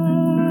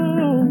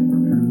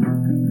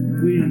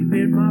with me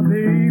and my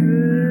baby.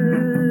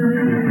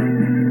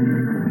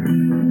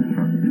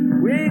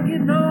 We ain't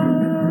getting on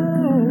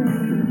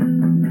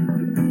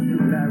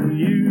like we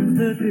used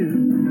to do.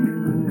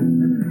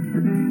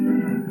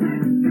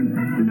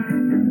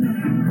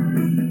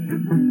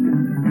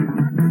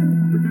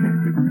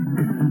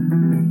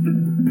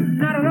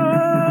 Not at all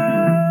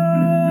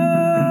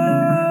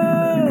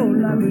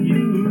like we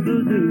used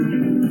to do.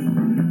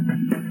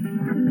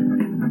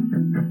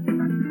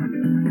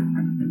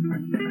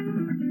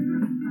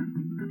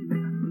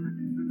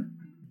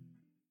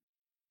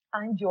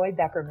 I'm Joy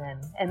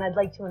Beckerman, and I'd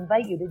like to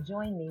invite you to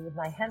join me with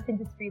my hemp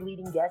industry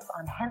leading guests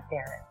on Hemp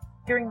Baron.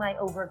 During my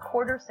over a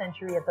quarter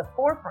century at the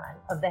forefront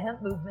of the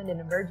hemp movement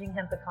and emerging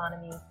hemp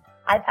economy,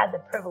 I've had the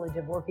privilege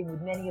of working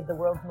with many of the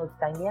world's most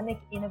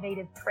dynamic,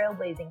 innovative,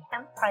 trailblazing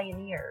hemp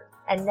pioneers.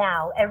 And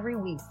now, every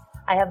week,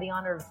 I have the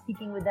honor of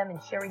speaking with them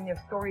and sharing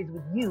their stories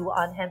with you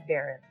on Hemp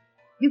Baron.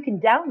 You can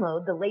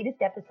download the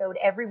latest episode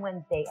every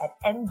Wednesday at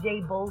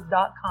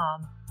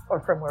mjbulls.com or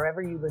from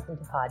wherever you listen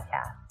to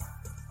podcasts.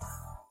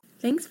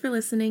 Thanks for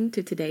listening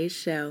to today's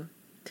show.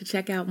 To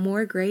check out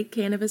more great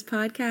cannabis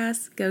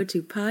podcasts, go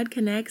to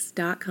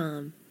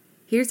podconnects.com.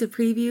 Here's a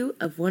preview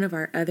of one of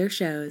our other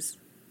shows.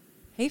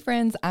 Hey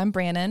friends, I'm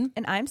Brannon.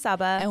 And I'm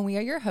Saba. And we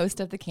are your host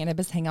of the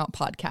Cannabis Hangout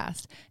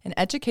podcast, an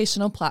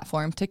educational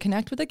platform to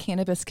connect with the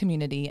cannabis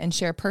community and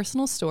share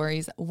personal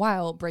stories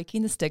while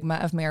breaking the stigma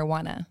of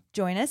marijuana.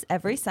 Join us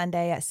every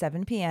Sunday at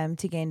 7 p.m.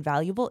 to gain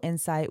valuable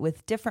insight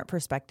with different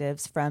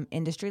perspectives from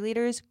industry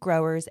leaders,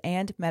 growers,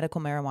 and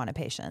medical marijuana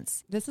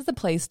patients. This is a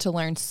place to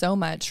learn so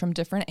much from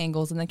different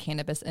angles in the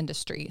cannabis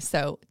industry.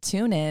 So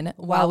tune in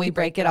while we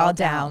break it all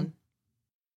down.